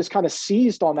 I just kind of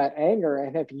seized on that anger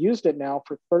and have used it now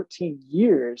for 13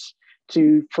 years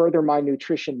to further my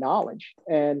nutrition knowledge.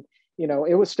 And, you know,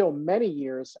 it was still many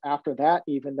years after that,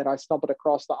 even, that I stumbled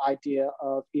across the idea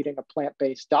of eating a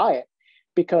plant-based diet,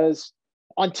 because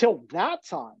until that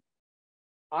time,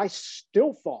 I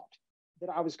still thought that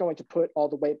I was going to put all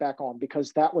the weight back on,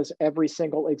 because that was every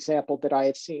single example that I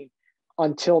had seen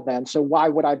until then. So why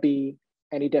would I be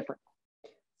any different?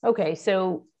 Okay,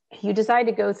 so you decide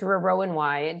to go through a Rowan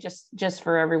Y, and just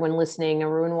for everyone listening, a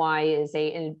Rowan Y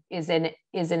is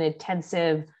an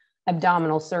intensive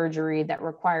abdominal surgery that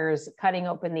requires cutting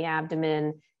open the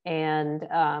abdomen and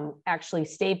actually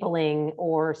stapling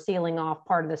or sealing off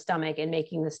part of the stomach and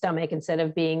making the stomach, instead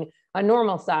of being a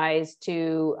normal size,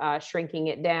 to shrinking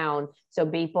it down. So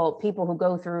people who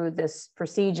go through this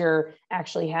procedure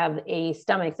actually have a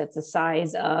stomach that's the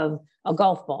size of a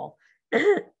golf ball.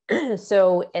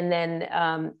 So,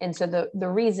 the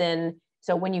reason,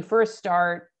 so when you first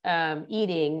start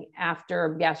eating after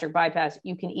gastric bypass,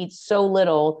 you can eat so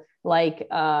little, like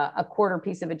a quarter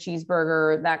piece of a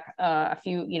cheeseburger, that a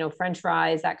few, French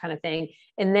fries, that kind of thing.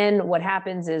 And then what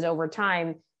happens is, over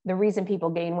time, the reason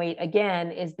people gain weight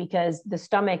again is because the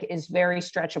stomach is very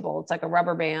stretchable. It's like a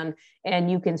rubber band, and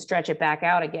you can stretch it back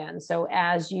out again. So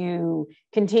as you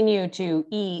continue to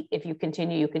eat, if you can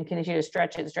continue to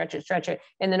stretch it.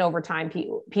 And then over time,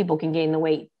 people can gain the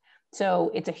weight. So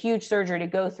it's a huge surgery to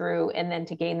go through. And then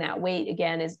to gain that weight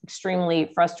again is extremely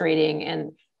frustrating,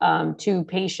 and to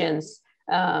patients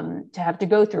to have to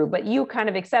go through. But you kind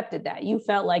of accepted that. You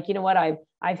felt like, you know what,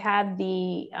 I've had I'm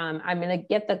going to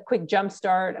get the quick jump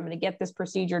start. I'm going to get this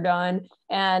procedure done.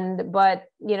 And I'm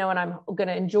going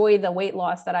to enjoy the weight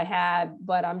loss that I had,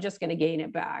 but I'm just going to gain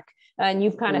it back. And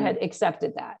you've kind of had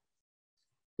accepted that.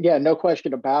 Yeah, no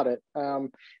question about it.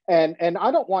 And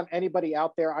I don't want anybody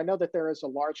out there. I know that there is a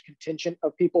large contingent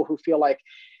of people who feel like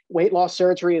weight loss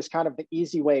surgery is kind of the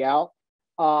easy way out.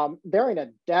 There ain't a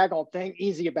daggone thing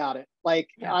easy about it. Like,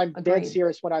 yeah, I'm agreed. Dead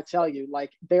serious when I tell you,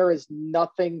 like, there is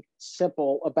nothing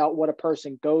simple about what a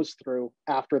person goes through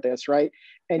after this, right?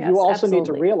 And yes, you also absolutely need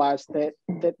to realize that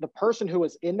the person who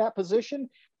is in that position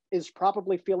is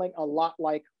probably feeling a lot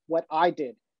like what I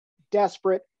did,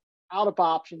 desperate, out of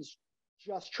options,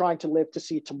 just trying to live to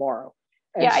see tomorrow.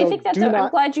 And yeah, so I think I'm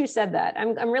glad you said that.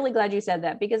 I'm really glad you said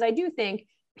that, because I do think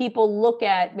people look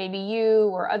at maybe you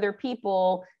or other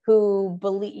people who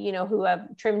believe, who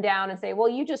have trimmed down, and say, well,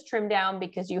 you just trimmed down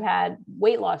because you had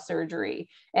weight loss surgery.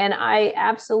 And I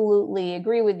absolutely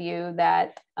agree with you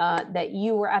that that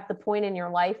you were at the point in your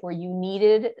life where you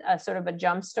needed a sort of a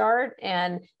jump start.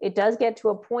 And it does get to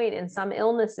a point in some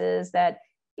illnesses that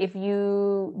if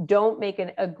you don't make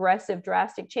an aggressive,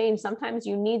 drastic change, sometimes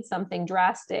you need something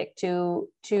drastic to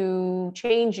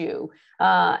change you.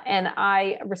 And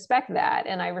I respect that.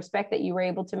 And I respect that you were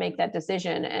able to make that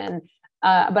decision. And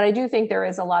but I do think there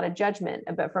is a lot of judgment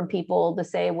from people to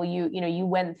say, well, you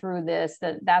went through this,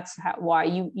 that's why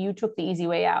you took the easy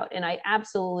way out. And I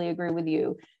absolutely agree with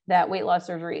you that weight loss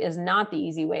surgery is not the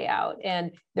easy way out.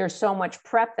 And there's so much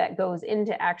prep that goes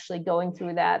into actually going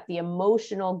through that, the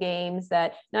emotional games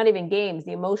that, not even games,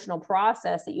 the emotional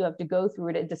process that you have to go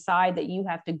through to decide that you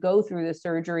have to go through the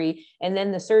surgery. And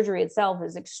then the surgery itself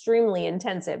is extremely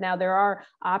intensive. Now, there are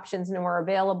options more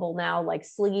available now, like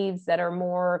sleeves, that are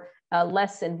more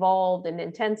less involved and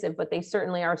intensive, but they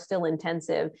certainly are still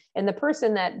intensive. And the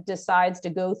person that decides to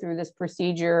go through this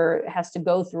procedure has to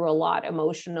go through a lot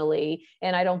emotionally.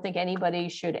 And I don't think anybody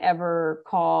should ever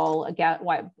call a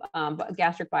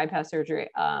gastric bypass surgery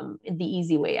the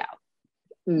easy way out.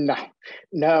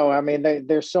 No. I mean,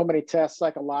 there's so many tests,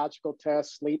 psychological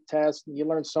tests, sleep tests, and you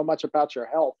learn so much about your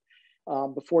health.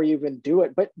 before you even do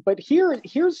it. But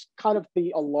here's kind of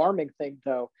the alarming thing,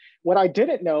 though. What I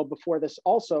didn't know before this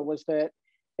also was that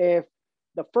if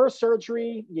the first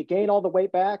surgery, you gain all the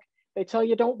weight back, they tell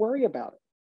you don't worry about it.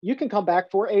 You can come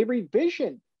back for a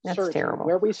revision surgery terrible.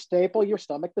 where we staple your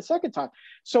stomach the second time.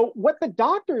 So what the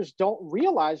doctors don't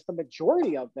realize, the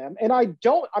majority of them, and I'm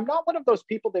not one of those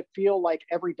people that feel like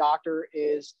every doctor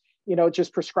is,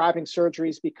 just prescribing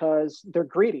surgeries because they're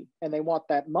greedy and they want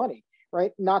that money,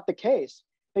 right? Not the case.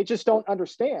 They just don't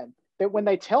understand that when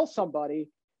they tell somebody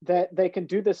that they can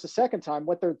do this a second time,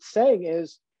 what they're saying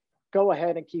is, go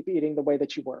ahead and keep eating the way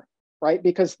that you were, right?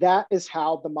 Because that is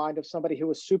how the mind of somebody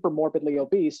who is super morbidly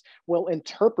obese will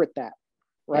interpret that,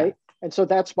 right? Yeah. And so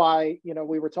that's why,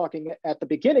 we were talking at the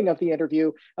beginning of the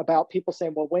interview about people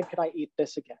saying, well, when can I eat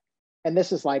this again? And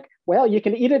this is like, well, you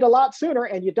can eat it a lot sooner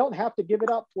and you don't have to give it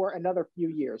up for another few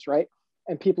years, right?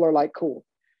 And people are like, cool,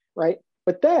 right?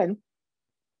 But then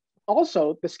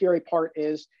also the scary part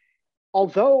is,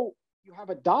 although you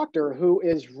have a doctor who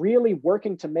is really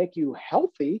working to make you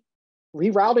healthy,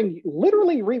 literally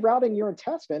rerouting your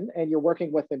intestine, and you're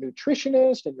working with a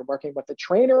nutritionist and you're working with a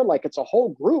trainer, like it's a whole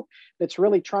group that's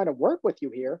really trying to work with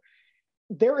you here.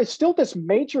 There is still this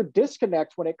major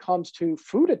disconnect when it comes to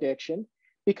food addiction,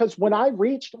 because when I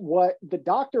reached what the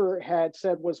doctor had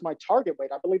said was my target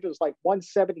weight, I believe it was like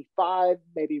 175,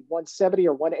 maybe 170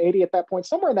 or 180 at that point,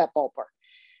 somewhere in that ballpark,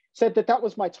 said that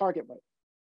was my target weight.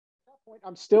 At that point,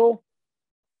 I'm still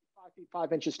 5 feet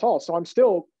 5 inches tall. So I'm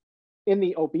still in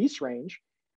the obese range,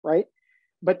 right?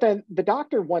 But then the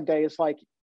doctor one day is like,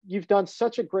 you've done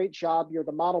such a great job. You're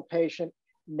the model patient.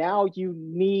 Now you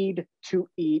need to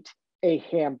eat a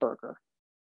hamburger.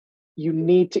 You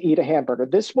need to eat a hamburger.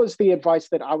 This was the advice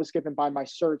that I was given by my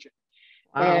surgeon.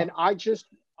 Wow. And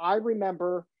I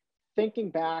remember thinking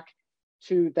back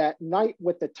to that night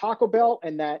with the Taco Bell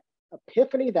and that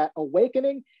epiphany, that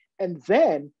awakening. And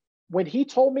then when he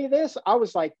told me this, I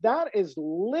was like, that is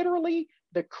literally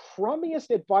the crummiest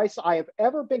advice I have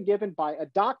ever been given by a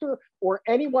doctor or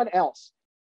anyone else.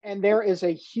 And there is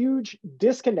a huge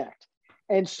disconnect.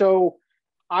 And so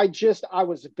I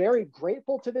was very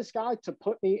grateful to this guy to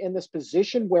put me in this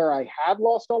position where I had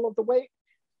lost all of the weight.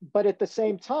 But at the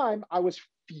same time, I was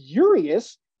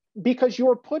furious because you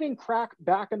were putting crack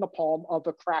back in the palm of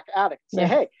a crack addict. Say,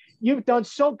 hey, you've done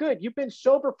so good. You've been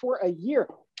sober for a year.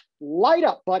 Light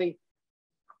up, buddy.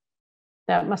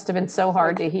 That must have been so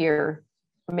hard to hear.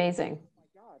 Amazing. Oh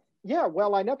my God. Yeah,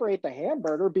 well, I never ate the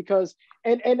hamburger because,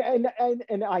 and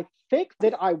I think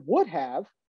that I would have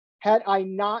had I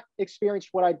not experienced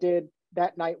what I did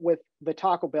that night with the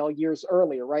Taco Bell years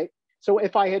earlier, right? So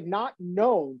if I had not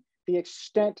known the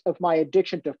extent of my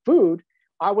addiction to food,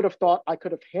 I would have thought I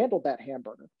could have handled that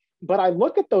hamburger. But I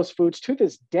look at those foods to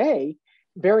this day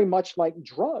very much like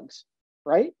drugs,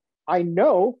 right? I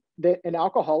know that an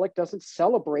alcoholic doesn't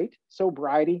celebrate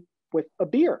sobriety with a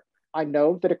beer. I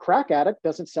know that a crack addict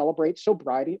doesn't celebrate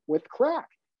sobriety with crack.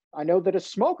 I know that a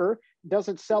smoker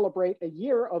doesn't celebrate a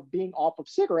year of being off of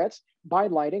cigarettes by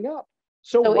lighting up.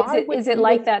 So is it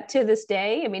like that to this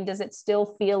day? I mean, does it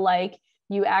still feel like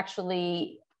you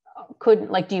actually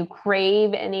couldn't, like, do you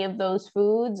crave any of those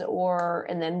foods,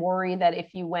 and then worry that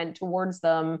if you went towards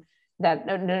them, that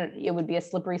it would be a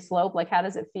slippery slope? Like, how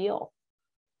does it feel?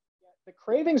 The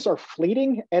cravings are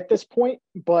fleeting at this point,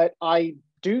 but I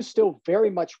do still very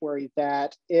much worry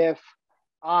that if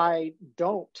I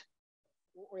don't,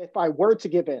 or if I were to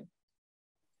give in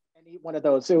and eat one of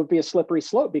those, it would be a slippery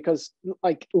slope, because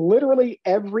like literally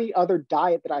every other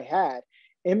diet that I had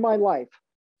in my life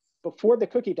before the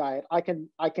cookie diet, I can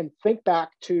think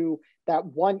back to that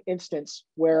one instance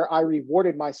where I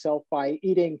rewarded myself by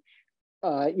eating,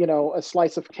 a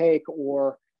slice of cake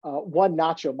or one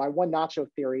nacho. My one nacho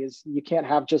theory is you can't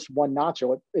have just one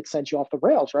nacho. It sends you off the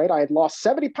rails, right? I had lost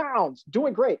 70 pounds,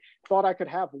 doing great. Thought I could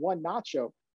have one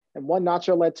nacho. And one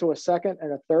nacho led to a second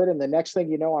and a third. And the next thing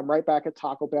you know, I'm right back at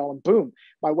Taco Bell and boom,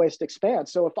 my waist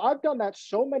expands. So if I've done that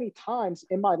so many times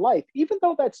in my life, even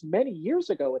though that's many years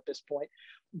ago at this point,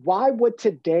 why would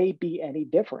today be any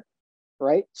different,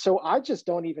 right? So I just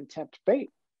don't even tempt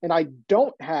fate. And I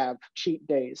don't have cheat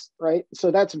days, right? So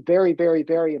that's very, very,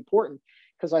 very important,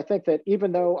 because I think that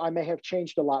even though I may have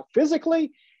changed a lot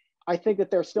physically, I think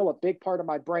that there's still a big part of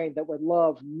my brain that would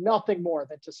love nothing more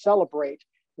than to celebrate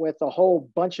with a whole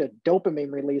bunch of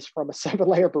dopamine release from a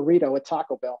 7-layer burrito at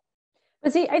Taco Bell.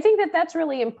 But see, I think that that's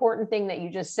really important thing that you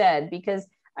just said, because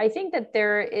I think that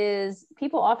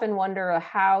people often wonder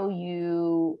how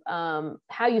you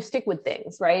stick with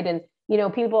things, right? And,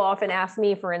 people often ask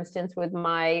me, for instance, with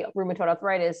my rheumatoid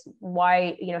arthritis,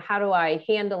 why, how do I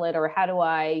handle it? Or how do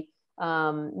I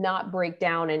not break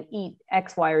down and eat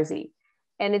X, Y, or Z?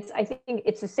 And I think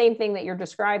it's the same thing that you're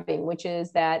describing, which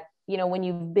is that, when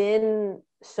you've been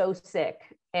so sick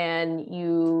and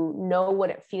you know what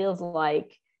it feels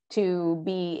like to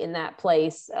be in that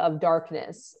place of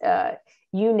darkness,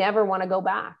 you never want to go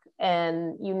back,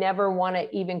 and you never want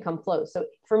to even come close. So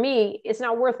for me, it's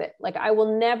not worth it. Like, I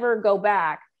will never go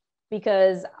back,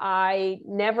 because I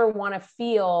never want to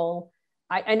feel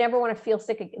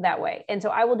sick that way. And so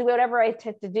I will do whatever I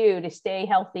have to do to stay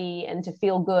healthy and to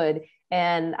feel good.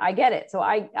 And I get it. So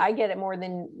I get it more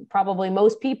than probably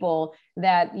most people,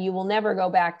 that you will never go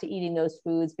back to eating those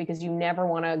foods, because you never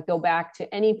want to go back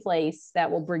to any place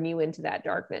that will bring you into that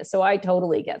darkness. So I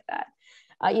totally get that.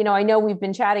 I know we've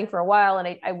been chatting for a while,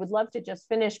 and I would love to just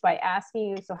finish by asking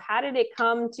you, so how did it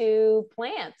come to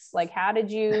plants? Like, how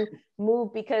did you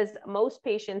move? Because most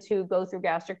patients who go through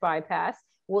gastric bypass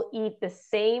will eat the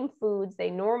same foods they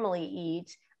normally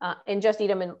eat, and just eat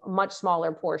them in much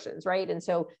smaller portions, right? And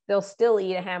so they'll still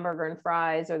eat a hamburger and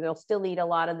fries, or they'll still eat a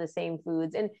lot of the same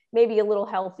foods, and maybe a little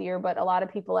healthier. But a lot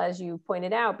of people, as you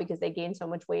pointed out, because they gain so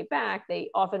much weight back, they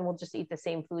often will just eat the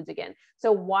same foods again.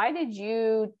 So why did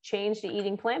you change to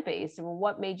eating plant-based?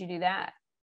 What made you do that?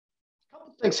 A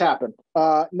couple things happened.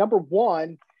 Number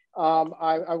one,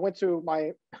 I went to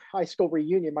my high school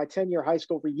reunion, my 10-year high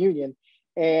school reunion,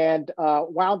 and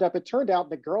it turned out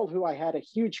the girl who I had a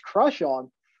huge crush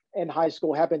on in high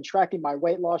school had been tracking my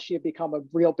weight loss. She had become a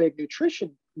real big nutrition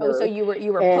nerd. Oh, so you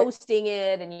were posting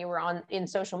it, and you were in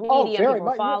social media, oh, and very people were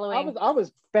much. following. I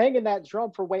was banging that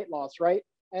drum for weight loss, right?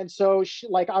 And so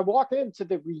I walk into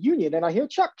the reunion and I hear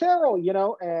Chuck Carroll,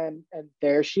 and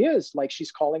there she is, like,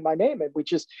 she's calling my name, and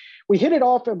we hit it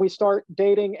off, and we start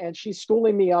dating, and she's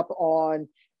schooling me up on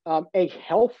a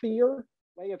healthier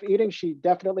way of eating. She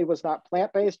definitely was not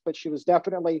plant-based, but she was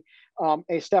definitely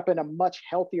a step in a much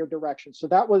healthier direction. So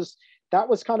that was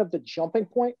kind of the jumping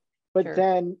point. But Sure.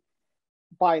 Then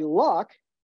by luck,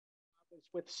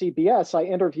 with CBS, I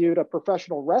interviewed a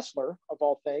professional wrestler, of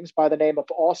all things, by the name of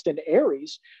Austin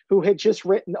Aries, who had just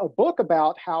written a book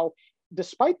about how,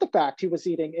 despite the fact he was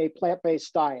eating a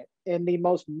plant-based diet in the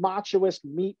most machoist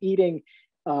meat-eating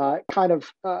kind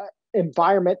of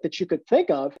environment that you could think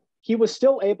of, he was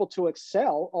still able to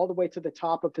excel all the way to the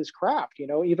top of his craft,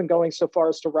 even going so far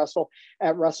as to wrestle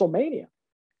at WrestleMania.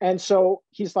 And so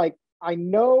he's like, I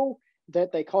know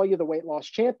that they call you the weight loss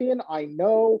champion. I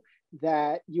know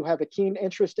that you have a keen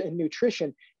interest in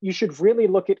nutrition. You should really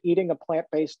look at eating a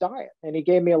plant-based diet. And he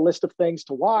gave me a list of things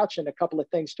to watch and a couple of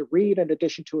things to read in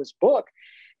addition to his book.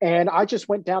 And I just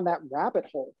went down that rabbit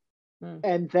hole.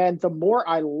 And then the more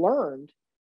I learned,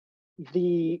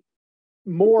 the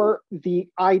more the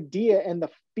idea and the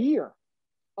fear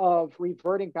of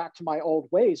reverting back to my old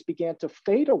ways began to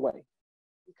fade away,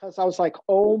 because I was like,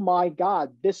 oh my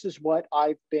God, this is what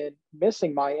I've been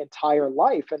missing my entire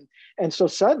life. And so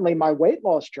suddenly my weight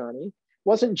loss journey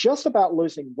wasn't just about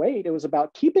losing weight. It was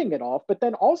about keeping it off, but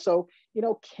then also,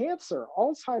 cancer,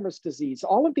 Alzheimer's disease,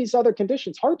 all of these other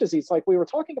conditions, heart disease, like we were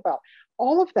talking about,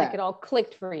 all of that. Like, it all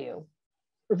clicked for you.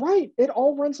 Right. It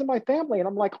all runs in my family. And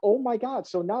I'm like, oh my God.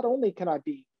 So not only can I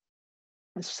be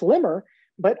slimmer,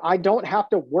 but I don't have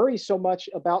to worry so much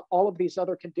about all of these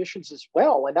other conditions as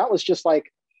well. And that was just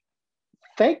like,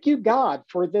 thank you, God,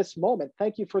 for this moment.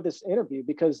 Thank you for this interview,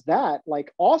 because that,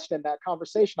 like Austin, that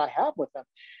conversation I have with him,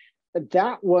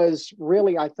 that was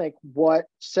really, I think, what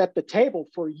set the table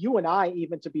for you and I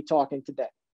even to be talking today.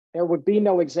 There would be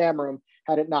no exam room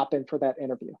had it not been for that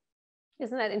interview.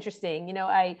 Isn't that interesting?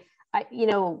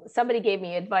 Somebody gave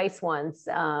me advice once,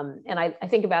 and I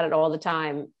think about it all the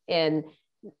time. And,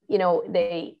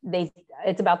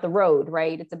 it's about the road,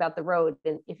 right? It's about the road.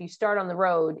 And if you start on the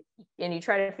road and you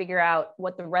try to figure out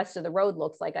what the rest of the road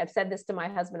looks like, I've said this to my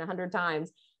husband 100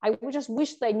 times. I just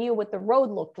wish I knew what the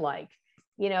road looked like,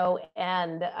 and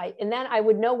then I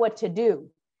would know what to do.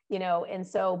 And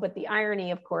so, but the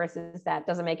irony, of course, is that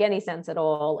doesn't make any sense at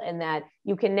all. And that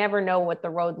you can never know what the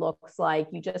road looks like.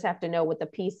 You just have to know what the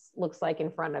piece looks like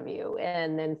in front of you,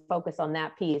 and then focus on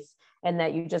that piece, and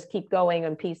that you just keep going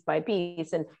on piece by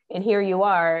piece. And here you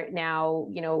are now,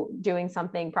 doing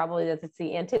something probably that's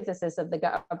the antithesis of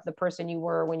the person you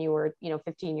were when you were,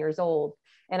 15 years old.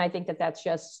 And I think that that's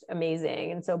just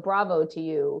amazing. And so bravo to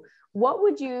you. What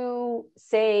would you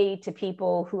say to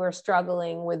people who are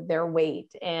struggling with their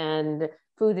weight and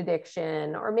food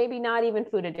addiction, or maybe not even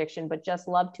food addiction, but just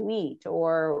love to eat,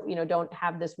 or, don't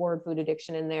have this word food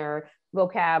addiction in their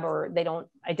vocab, or they don't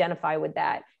identify with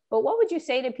that? But what would you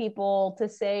say to people to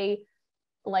say,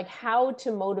 like, how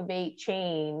to motivate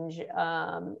change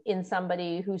in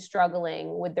somebody who's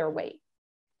struggling with their weight?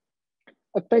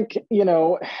 I think,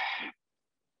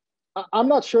 I'm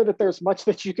not sure that there's much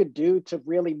that you could do to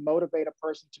really motivate a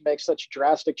person to make such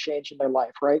drastic change in their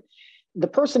life, right? The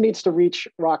person needs to reach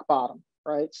rock bottom,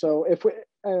 right? So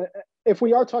if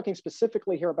we are talking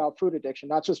specifically here about food addiction,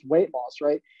 not just weight loss,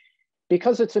 right?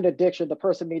 Because it's an addiction, the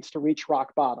person needs to reach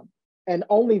rock bottom, and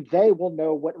only they will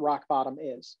know what rock bottom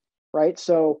is, right?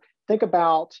 So think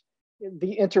about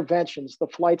the interventions, the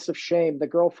flights of shame, the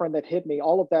girlfriend that hit me,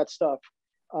 all of that stuff,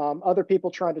 other people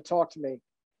trying to talk to me.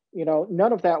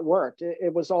 None of that worked.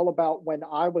 It was all about when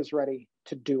I was ready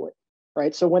to do it,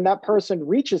 right? So when that person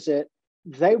reaches it,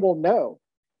 they will know.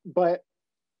 But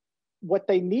what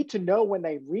they need to know when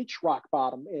they reach rock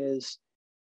bottom is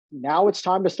now it's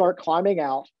time to start climbing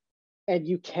out, and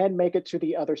you can make it to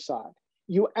the other side.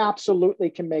 You absolutely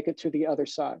can make it to the other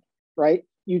side, right?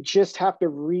 You just have to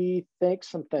rethink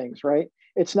some things, right?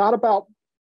 It's not about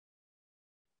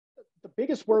the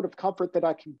biggest word of comfort that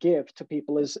I can give to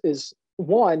people is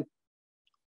one,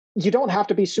 you don't have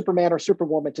to be Superman or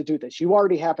Superwoman to do this. You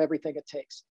already have everything it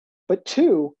takes. But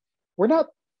two, we're not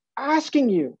asking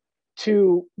you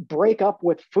to break up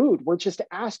with food. We're just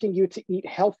asking you to eat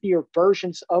healthier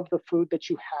versions of the food that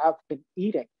you have been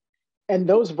eating. And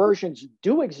those versions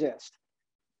do exist.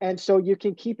 And so you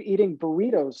can keep eating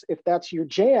burritos if that's your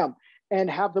jam, and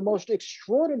have the most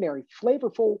extraordinary,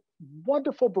 flavorful,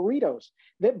 wonderful burritos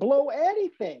that blow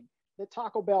anything that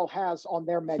Taco Bell has on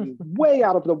their menu way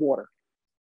out of the water.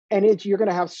 And you're going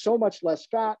to have so much less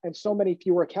fat and so many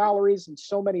fewer calories and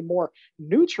so many more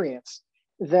nutrients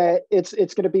that it's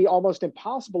going to be almost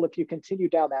impossible, if you continue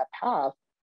down that path,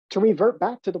 to revert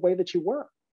back to the way that you were.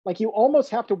 Like, you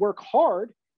almost have to work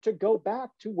hard to go back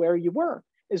to where you were.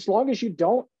 As long as you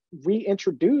don't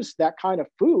reintroduce that kind of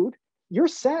food, you're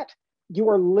set. You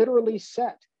are literally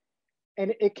set.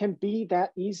 And it can be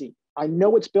that easy. I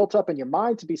know it's built up in your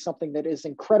mind to be something that is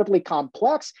incredibly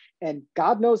complex, and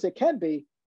God knows it can be,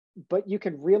 but you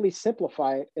can really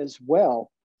simplify it as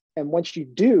well. And once you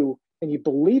do, and you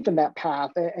believe in that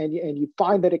path, and you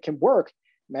find that it can work,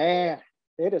 man,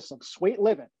 it is some sweet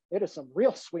living. It is some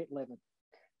real sweet living.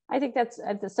 I think that's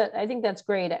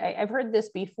great. I've heard this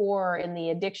before in the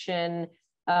addiction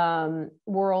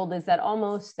world, is that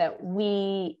almost that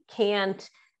the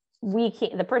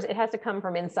person, it has to come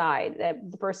from inside,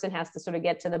 that the person has to sort of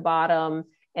get to the bottom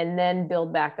and then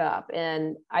build back up.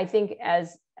 And I think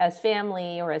as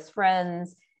family or as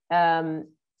friends,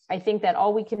 I think that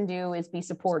all we can do is be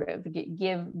supportive,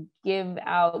 give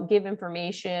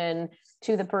information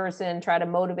to the person, try to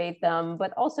motivate them,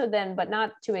 but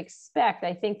not to expect.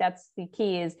 I think that's the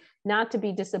key, is not to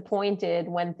be disappointed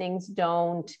when things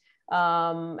don't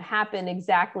happen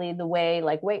exactly the way,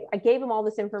 like, wait, I gave him all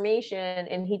this information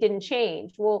and he didn't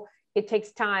change. Well, it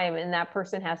takes time, and that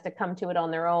person has to come to it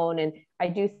on their own. And I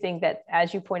do think that,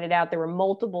 as you pointed out, there were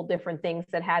multiple different things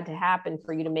that had to happen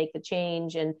for you to make the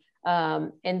change. And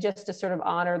just to sort of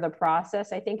honor the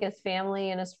process, I think, as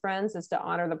family and as friends, is to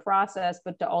honor the process,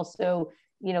 but to also,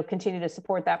 continue to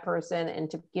support that person and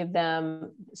to give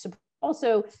them support.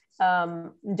 Also,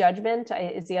 judgment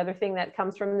is the other thing that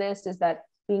comes from this, is that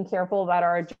being careful about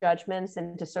our judgments,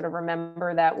 and to sort of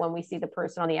remember that when we see the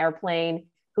person on the airplane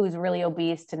who's really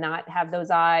obese, to not have those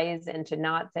eyes, and to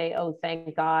not say, oh,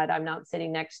 thank God I'm not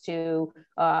sitting next to,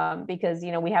 because,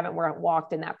 we haven't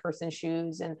walked in that person's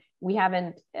shoes, and we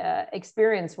haven't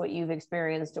experienced what you've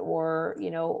experienced, or,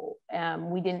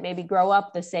 we didn't maybe grow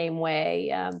up the same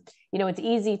way. It's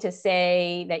easy to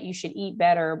say that you should eat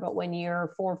better, but when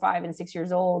you're 4, 5, and 6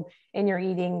 years old, and you're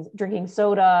drinking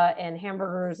soda and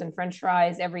hamburgers and French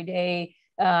fries every day,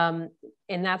 and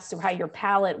that's how your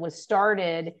palate was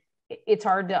started, it's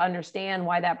hard to understand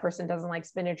why that person doesn't like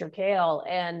spinach or kale.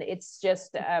 And it's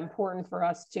just important for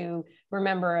us to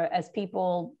remember, as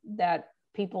people, that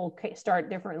people start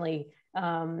differently,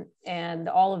 and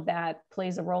all of that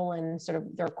plays a role in sort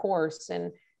of their course,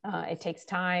 and it takes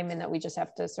time, and that we just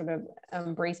have to sort of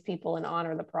embrace people and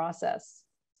honor the process.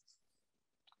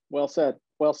 Well said.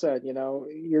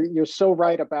 You're so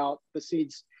right about the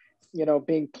seeds,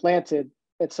 being planted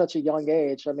at such a young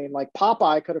age. I mean, like,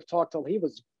 Popeye could have talked till he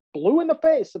was blue in the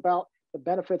face about the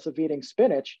benefits of eating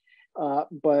spinach,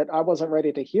 but I wasn't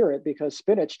ready to hear it, because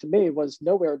spinach to me was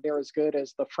nowhere near as good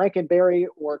as the Frankenberry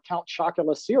or Count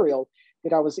Chocula cereal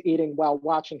that I was eating while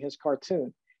watching his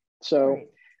cartoon. So,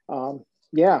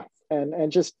 right.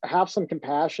 And just have some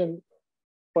compassion.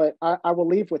 But I will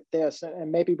leave with this,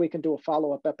 and maybe we can do a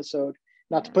follow-up episode,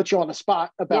 not to put you on the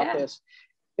spot about this,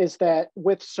 is that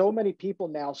with so many people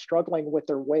now struggling with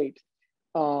their weight,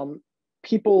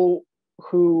 people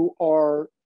who are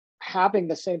having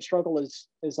the same struggle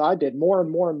as I did, more and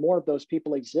more and more of those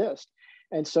people exist.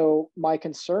 And so my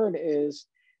concern is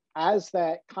as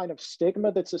that kind of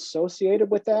stigma that's associated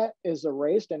with that is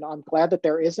erased, and I'm glad that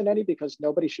there isn't any, because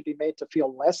nobody should be made to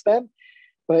feel less than.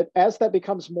 But as that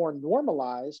becomes more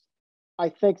normalized, I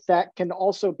think that can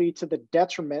also be to the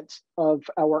detriment of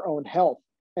our own health.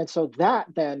 And so that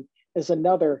then is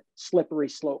another slippery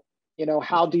slope. You know,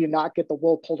 how do you not get the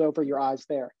wool pulled over your eyes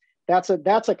there? That's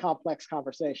a complex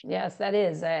conversation. Yes, that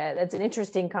is. That's an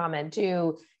interesting comment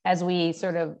too, as we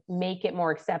sort of make it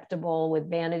more acceptable with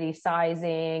vanity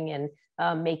sizing and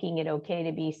making it okay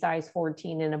to be size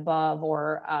 14 and above,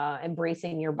 or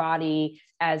embracing your body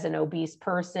as an obese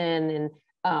person, and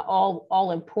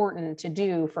all important to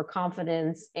do for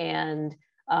confidence and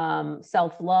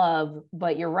self-love.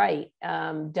 But you're right,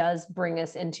 does bring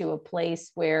us into a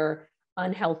place where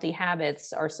unhealthy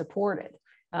habits are supported.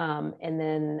 And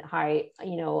then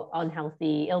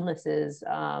unhealthy illnesses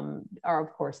are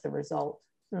of course the result.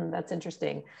 That's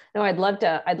interesting. No, I'd love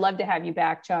to have you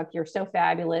back, Chuck. You're so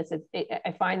fabulous.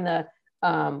 I find the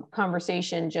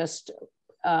conversation just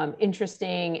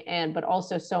interesting, but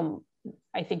also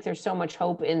I think there's so much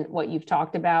hope in what you've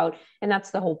talked about. And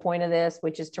that's the whole point of this,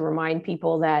 which is to remind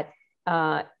people that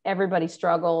everybody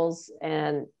struggles,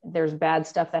 and there's bad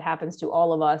stuff that happens to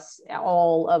all of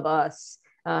us.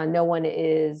 No one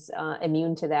is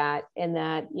immune to that. And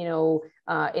that,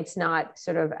 it's not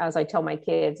sort of, as I tell my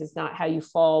kids, it's not how you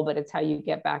fall, but it's how you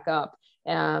get back up.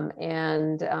 You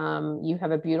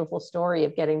have a beautiful story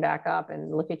of getting back up,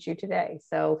 and look at you today.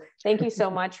 So thank you so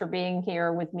much for being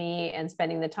here with me and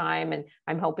spending the time. And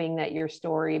I'm hoping that your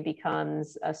story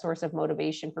becomes a source of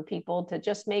motivation for people to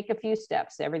just make a few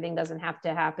steps. Everything doesn't have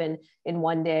to happen in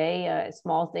one day.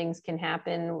 Small things can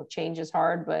happen. Change is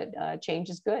hard, but change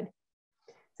is good.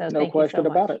 So no question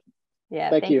about it.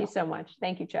 Yeah, thank you so much.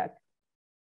 Thank you, Chuck.